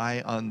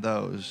rely on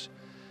those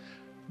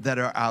that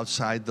are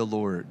outside the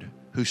Lord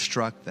who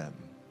struck them,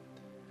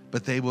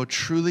 but they will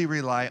truly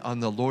rely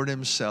on the Lord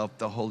Himself,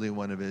 the Holy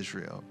One of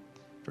Israel.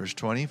 Verse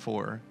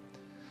 24,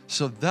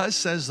 so thus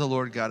says the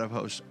Lord God of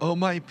hosts, O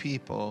my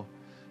people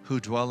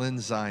who dwell in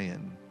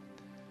Zion,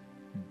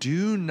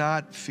 do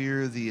not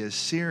fear the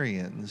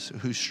Assyrians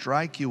who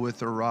strike you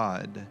with a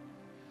rod,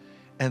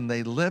 and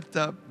they lift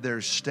up their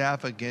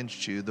staff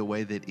against you the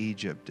way that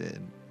Egypt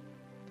did.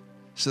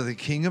 So the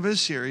king of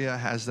Assyria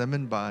has them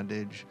in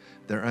bondage.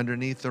 They're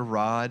underneath the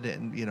rod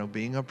and,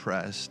 being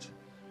oppressed.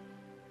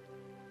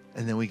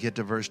 And then we get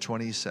to verse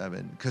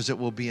 27, because it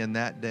will be in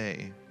that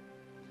day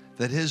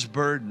that his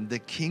burden, the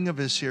king of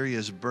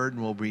Assyria's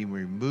burden, will be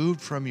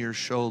removed from your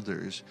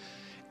shoulders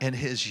and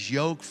his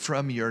yoke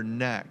from your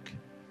neck.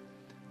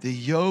 The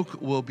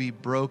yoke will be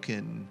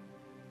broken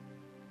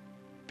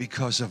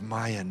because of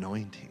my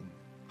anointing.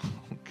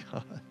 Oh,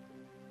 God.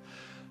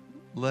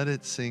 Let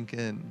it sink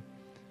in.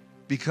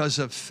 because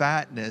of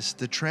fatness.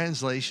 The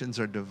translations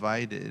are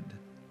divided,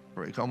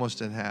 right,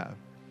 almost in half.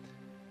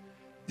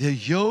 The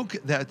yoke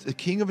that the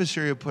king of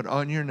Assyria put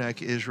on your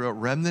neck, Israel,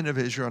 remnant of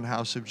Israel and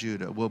house of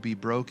Judah, will be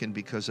broken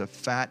because of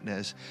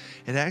fatness.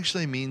 It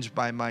actually means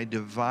by my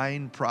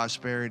divine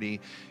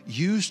prosperity.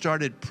 You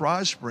started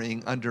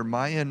prospering under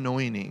my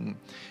anointing,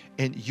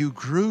 and you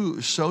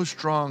grew so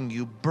strong,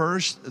 you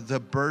burst the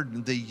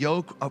burden, the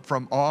yoke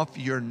from off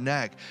your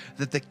neck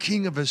that the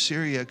king of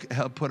Assyria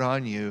had put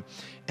on you,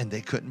 and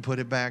they couldn't put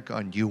it back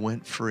on. You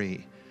went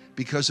free.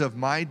 Because of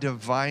my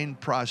divine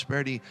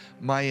prosperity,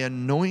 my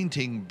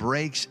anointing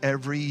breaks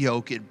every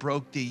yoke. It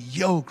broke the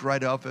yoke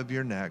right off of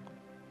your neck.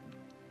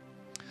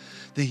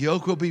 The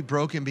yoke will be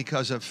broken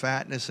because of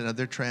fatness, and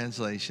other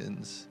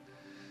translations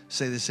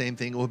say the same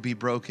thing. It will be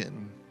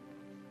broken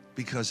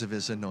because of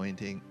his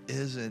anointing.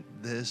 Isn't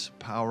this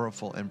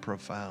powerful and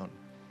profound?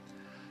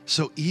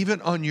 So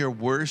even on your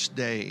worst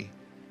day,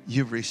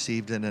 you've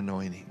received an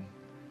anointing.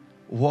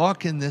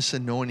 Walk in this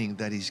anointing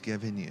that he's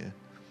given you.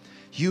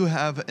 You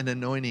have an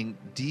anointing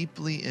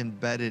deeply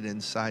embedded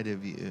inside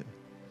of you.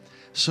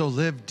 So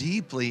live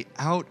deeply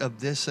out of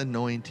this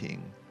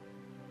anointing,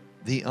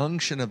 the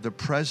unction of the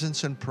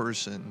presence and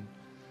person,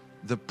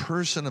 the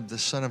person of the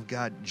Son of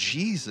God.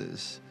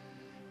 Jesus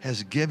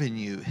has given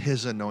you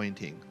his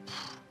anointing.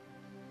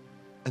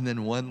 And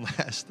then one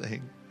last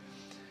thing.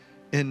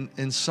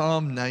 In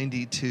Psalm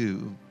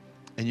 92,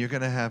 and you're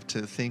going to have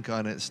to think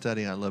on it,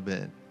 study on it a little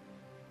bit.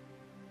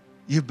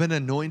 You've been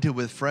anointed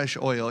with fresh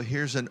oil.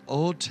 Here's an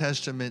Old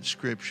Testament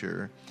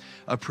scripture,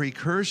 a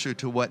precursor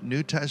to what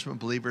New Testament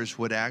believers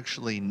would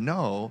actually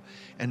know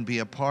and be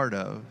a part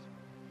of.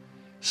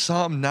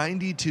 Psalm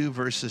 92,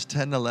 verses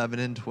 10, 11,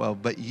 and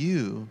 12. But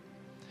you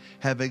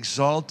have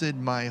exalted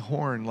my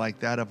horn like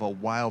that of a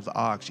wild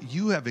ox.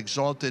 You have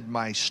exalted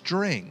my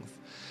strength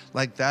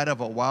like that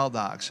of a wild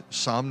ox.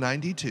 Psalm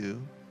 92,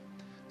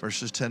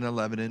 verses 10,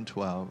 11, and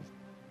 12.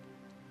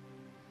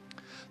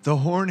 The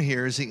horn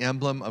here is the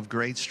emblem of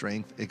great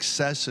strength,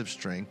 excessive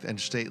strength, and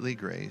stately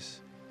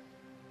grace.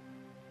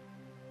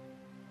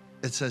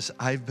 It says,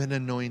 I've been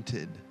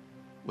anointed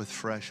with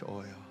fresh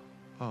oil.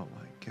 Oh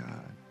my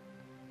God.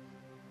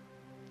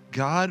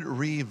 God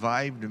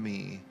revived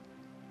me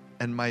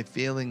and my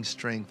failing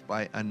strength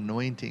by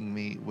anointing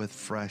me with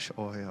fresh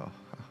oil.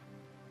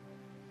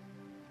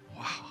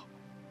 Wow.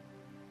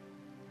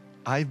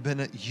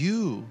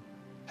 You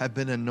have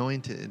been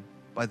anointed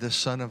by the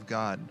Son of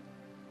God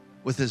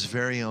with his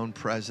very own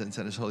presence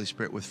and his Holy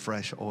Spirit with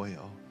fresh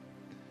oil.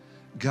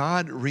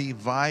 God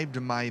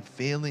revived my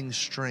failing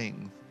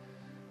strength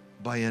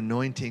by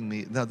anointing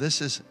me. Now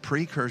this is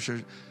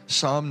precursor,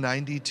 Psalm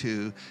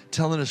 92,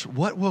 telling us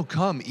what will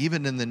come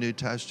even in the New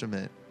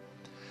Testament.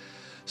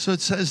 So it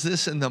says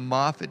this in the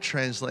Moffat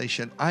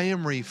translation, I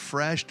am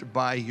refreshed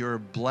by your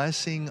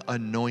blessing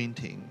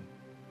anointing,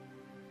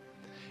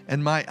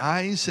 and my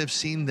eyes have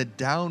seen the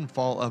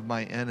downfall of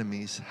my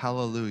enemies.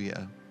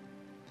 Hallelujah.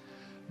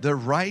 The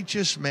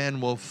righteous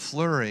man will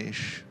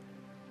flourish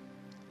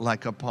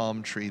like a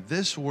palm tree.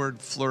 This word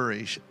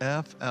flourish,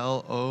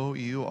 F-L-O-U-R-I-S-H.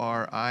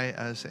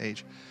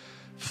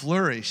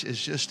 Flourish is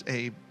just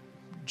a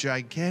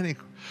gigantic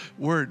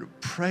word,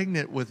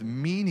 pregnant with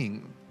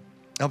meaning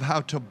of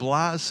how to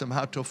blossom,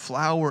 how to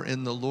flower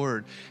in the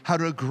Lord, how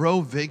to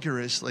grow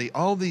vigorously,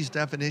 all these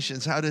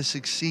definitions, how to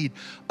succeed,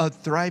 a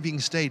thriving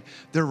state.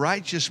 The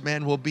righteous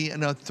man will be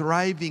in a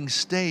thriving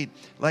state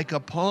like a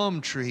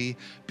palm tree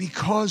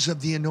because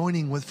of the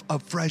anointing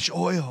of fresh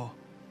oil.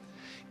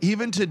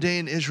 Even today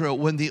in Israel,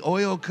 when the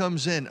oil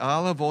comes in,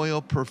 olive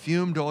oil,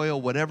 perfumed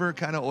oil, whatever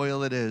kind of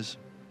oil it is,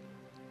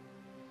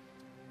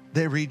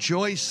 they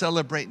rejoice,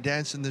 celebrate,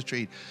 dance in the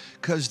street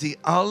because the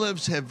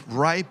olives have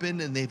ripened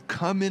and they've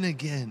come in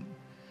again.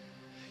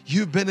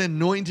 You've been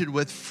anointed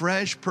with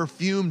fresh,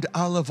 perfumed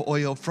olive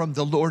oil from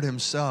the Lord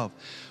himself.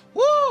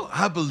 Woo!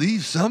 I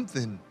believe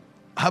something.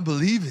 I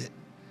believe it.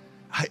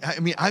 I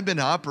mean, I've been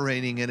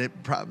operating in it,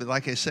 probably,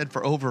 like I said,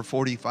 for over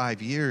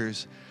 45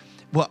 years.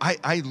 Well,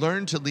 I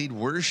learned to lead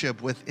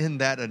worship within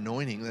that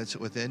anointing that's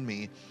within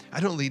me. I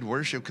don't lead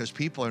worship because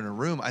people are in a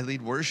room. I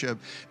lead worship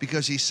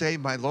because he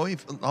saved my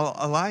life,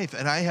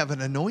 and I have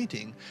an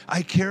anointing.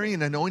 I carry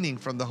an anointing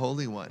from the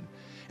Holy One,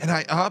 and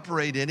I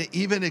operate in it,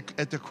 even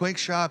at the Quick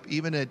Shop,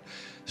 even at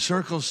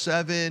Circle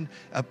 7,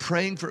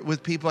 praying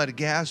with people at a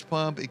gas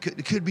pump.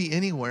 It could be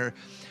anywhere.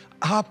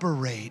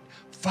 Operate,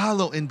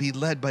 follow, and be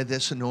led by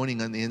this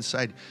anointing on the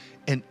inside.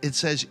 And it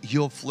says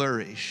you'll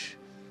flourish.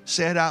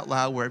 Say it out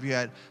loud wherever you're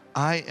at.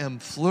 I am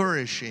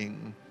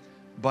flourishing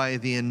by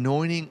the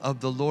anointing of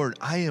the Lord.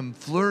 I am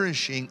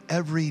flourishing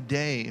every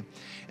day.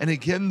 And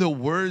again, the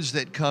words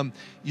that come,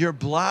 you're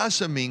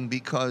blossoming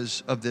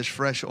because of this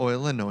fresh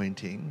oil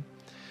anointing.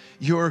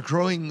 You're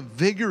growing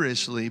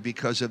vigorously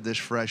because of this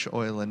fresh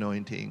oil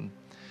anointing.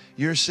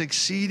 You're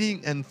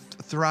succeeding and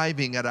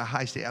thriving at a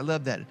high state. I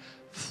love that.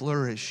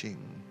 Flourishing.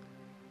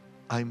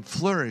 I'm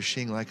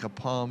flourishing like a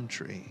palm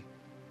tree.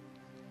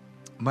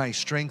 My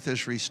strength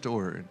is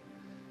restored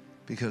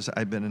because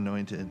I've been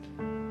anointed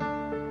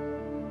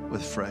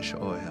with fresh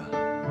oil.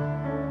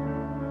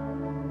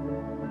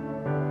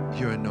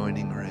 your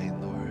anointing reign,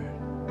 Lord.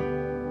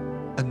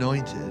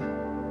 Anointed.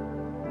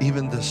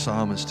 Even the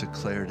psalmist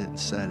declared it and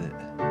said it.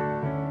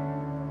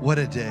 What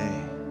a day.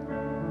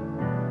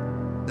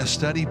 Now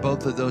study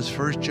both of those,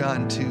 1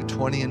 John 2,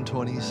 20 and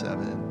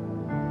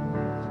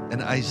 27.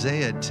 And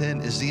Isaiah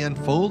 10 is the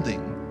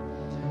unfolding.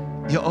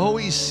 You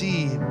always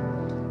see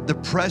the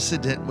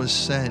precedent was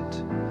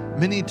sent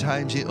many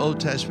times in the Old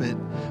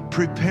Testament,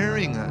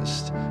 preparing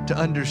us to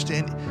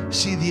understand.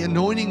 See, the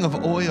anointing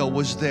of oil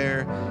was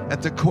there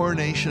at the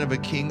coronation of a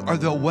king or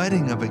the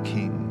wedding of a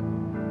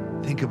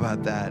king. Think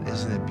about that.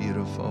 Isn't it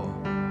beautiful?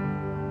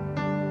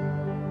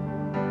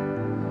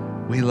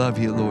 We love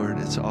you, Lord.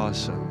 It's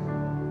awesome.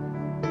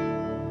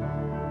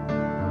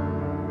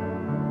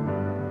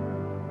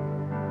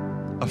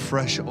 A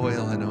fresh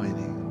oil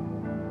anointing.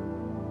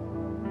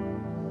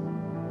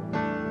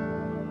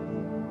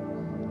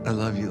 I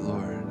love you,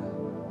 Lord.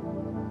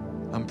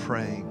 I'm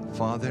praying,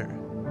 Father,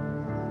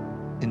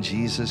 in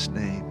Jesus'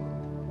 name,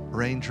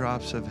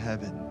 raindrops of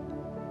heaven,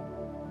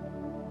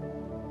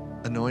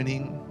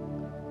 anointing,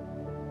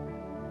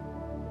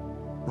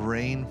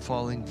 rain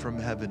falling from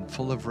heaven,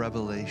 full of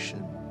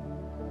revelation.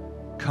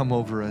 Come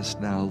over us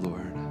now,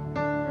 Lord.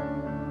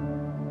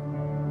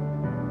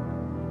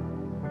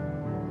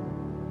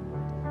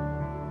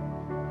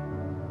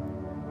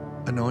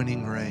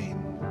 Anointing rain.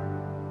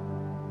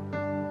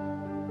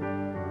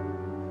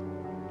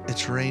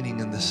 It's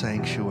raining in the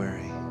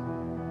sanctuary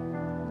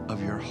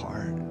of your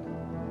heart.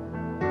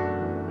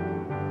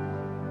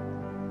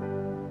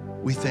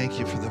 We thank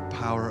you for the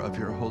power of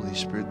your Holy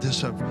Spirit,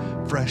 this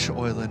fresh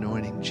oil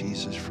anointing,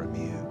 Jesus, from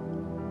you.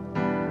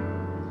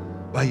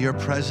 By your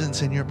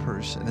presence and your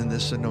person in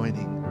this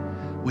anointing,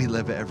 we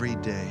live every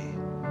day.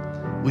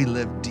 We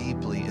live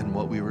deeply in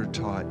what we were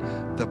taught,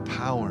 the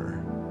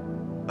power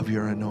of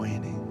your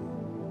anointing.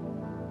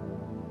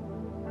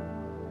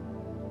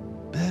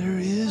 Better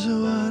is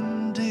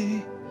one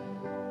day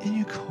in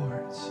your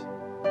courts,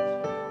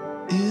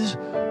 is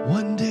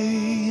one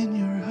day in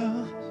your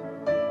house.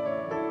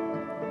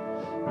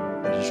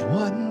 There's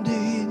one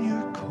day in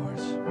your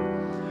courts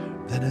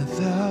than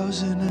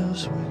 1,000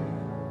 elsewhere.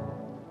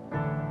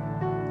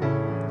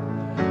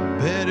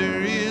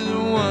 Better is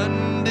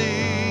one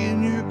day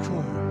in your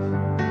court.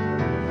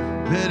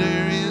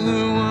 Better is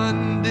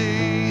one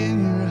day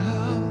in your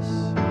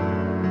house.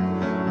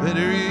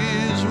 Better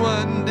is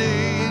one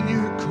day in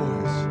your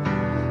courts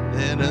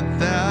than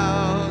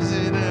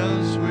 1,000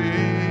 elsewhere.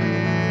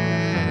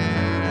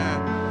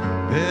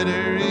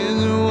 Better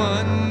is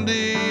one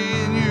day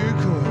in your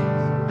court.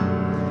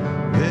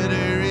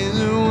 Better is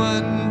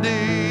one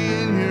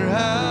day in your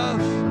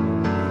house.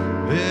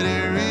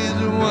 Better is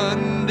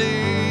one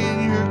day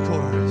in your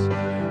courts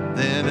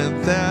than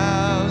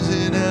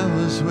 1,000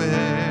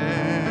 elsewhere.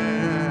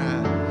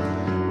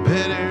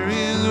 Better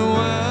is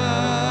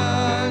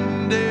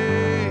one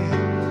day.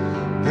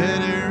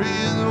 Better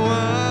is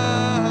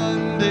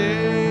one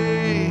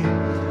day.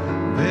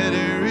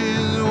 Better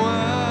is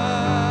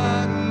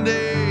one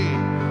day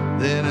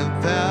than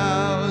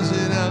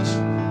 1,000 else.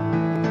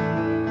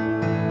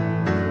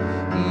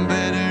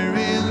 Better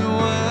is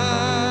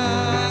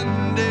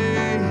one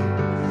day.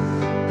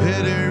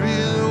 Better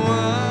is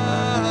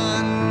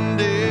one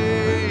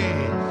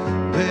day.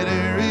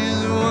 Better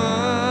is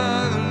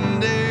one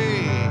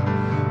day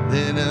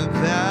than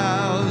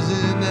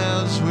 1,000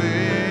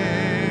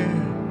 elsewhere.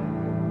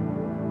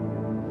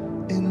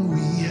 And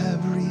we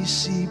have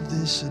received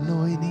this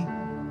anointing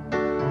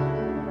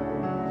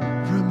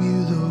from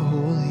you, the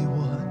Holy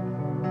One.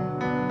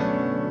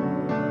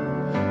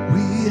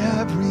 We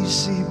have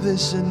received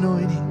this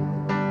anointing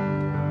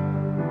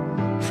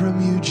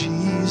from you,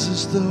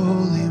 Jesus, the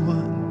Holy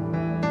One.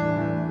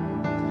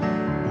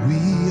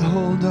 We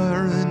hold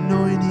our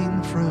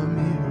anointing from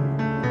you.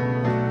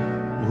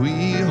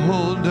 We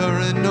hold our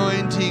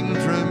anointing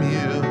from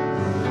you.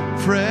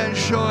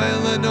 Fresh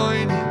oil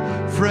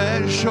anointing,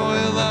 fresh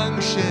oil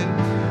unction.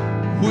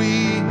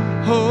 We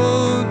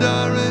hold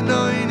our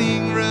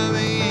anointing from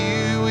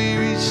you. We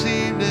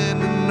received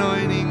an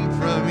anointing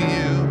from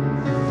you,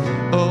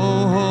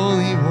 oh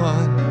Holy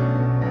One.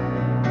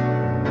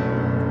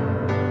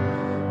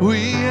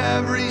 We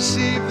have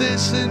received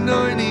this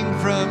anointing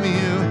from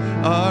you,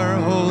 our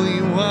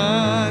Holy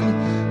One.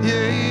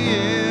 Yeah,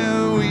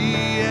 yeah, we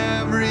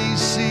have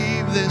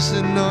received this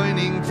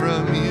anointing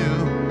from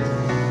you.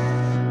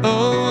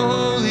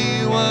 Oh,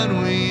 Holy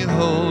One, we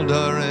hold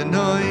our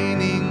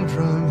anointing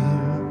from you.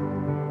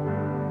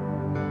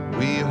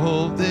 We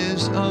hold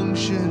this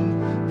unction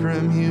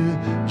from you,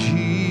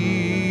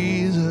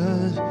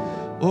 Jesus.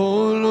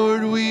 Oh,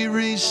 Lord, we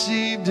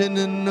received an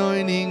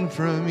anointing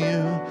from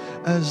you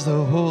as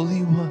the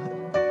Holy One.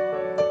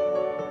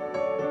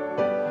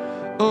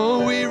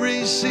 Oh, we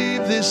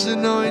receive this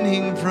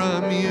anointing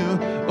from you,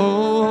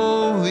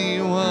 oh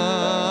Holy One.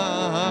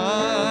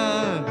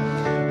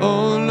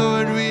 Oh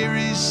Lord, we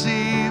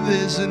receive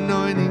this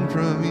anointing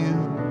from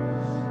you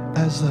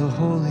as the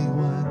Holy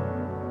One.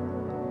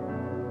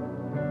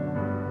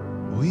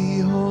 We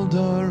hold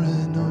our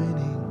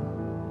anointing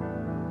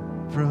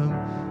from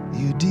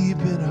you deep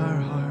in our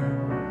heart.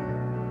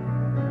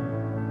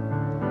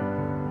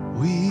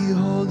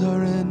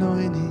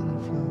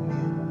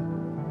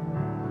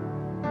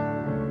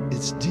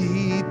 It's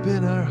deep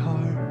in our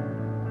heart.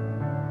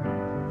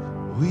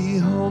 We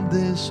hold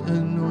this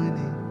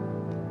anointing,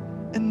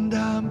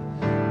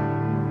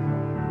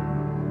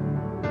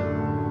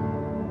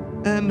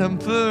 and I'm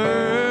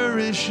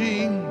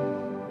flourishing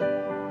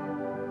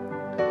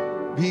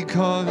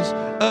because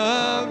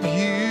of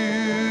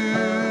you,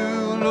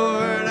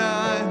 Lord.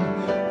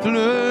 I'm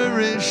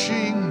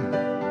flourishing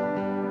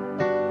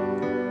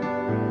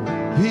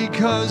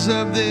because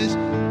of this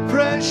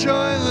fresh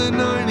oil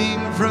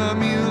anointing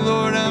from you,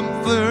 Lord.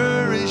 I'm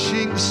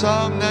flourishing.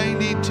 Psalm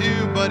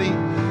 92, buddy.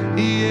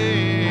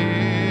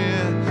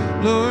 Yeah,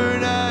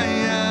 Lord, I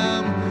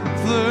am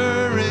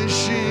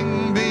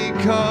flourishing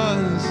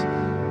because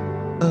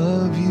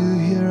of you.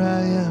 Here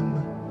I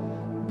am,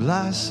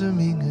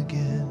 blossoming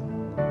again,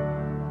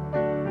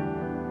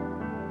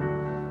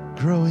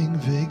 growing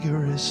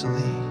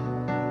vigorously,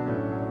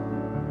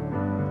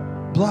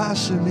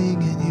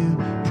 blossoming in you,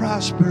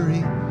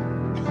 prospering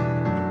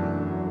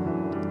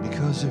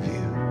because of you.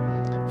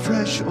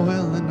 Fresh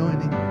oil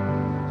anointing.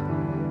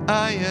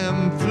 I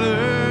am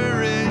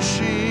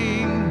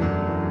flourishing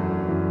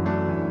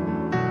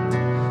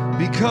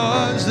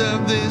because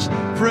of this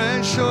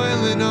fresh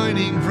oil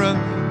anointing from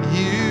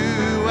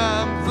you.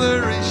 I'm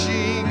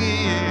flourishing,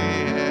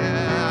 yeah.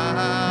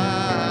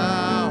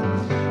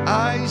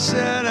 I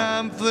said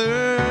I'm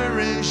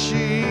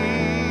flourishing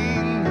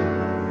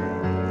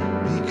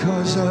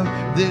because of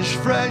this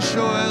fresh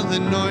oil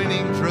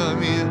anointing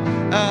from you.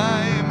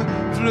 I'm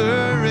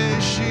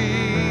flourishing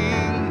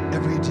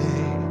every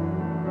day,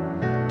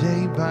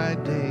 day by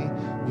day,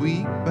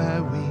 week by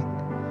week,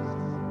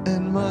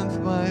 and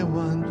month by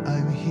month.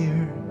 I'm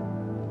here,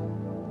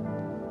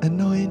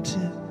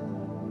 anointed.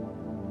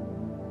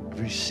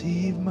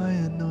 Receive my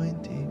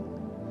anointing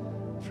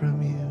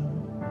from you.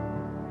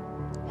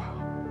 Wow.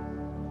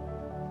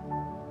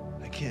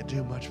 I can't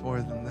do much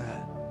more than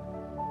that.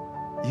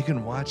 You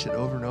can watch it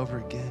over and over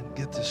again.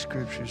 Get the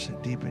scriptures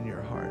deep in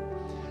your heart.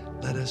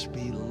 Let us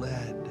be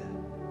led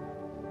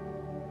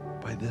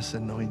by this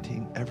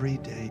anointing every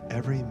day,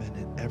 every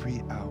minute,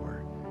 every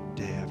hour,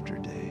 day after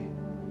day.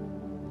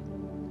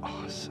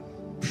 Awesome.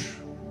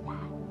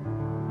 Wow.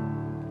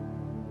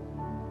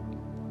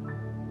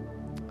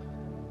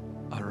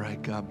 All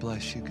right, God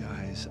bless you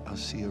guys. I'll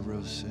see you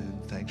real soon.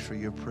 Thanks for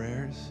your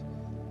prayers.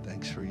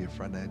 Thanks for your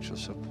financial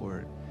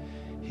support.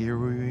 Here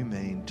we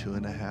remain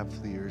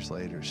 2.5 years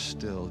later,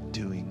 still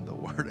doing the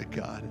Word of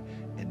God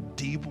in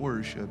deep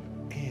worship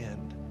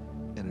and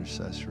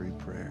intercessory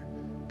prayer.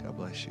 God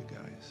bless you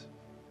guys.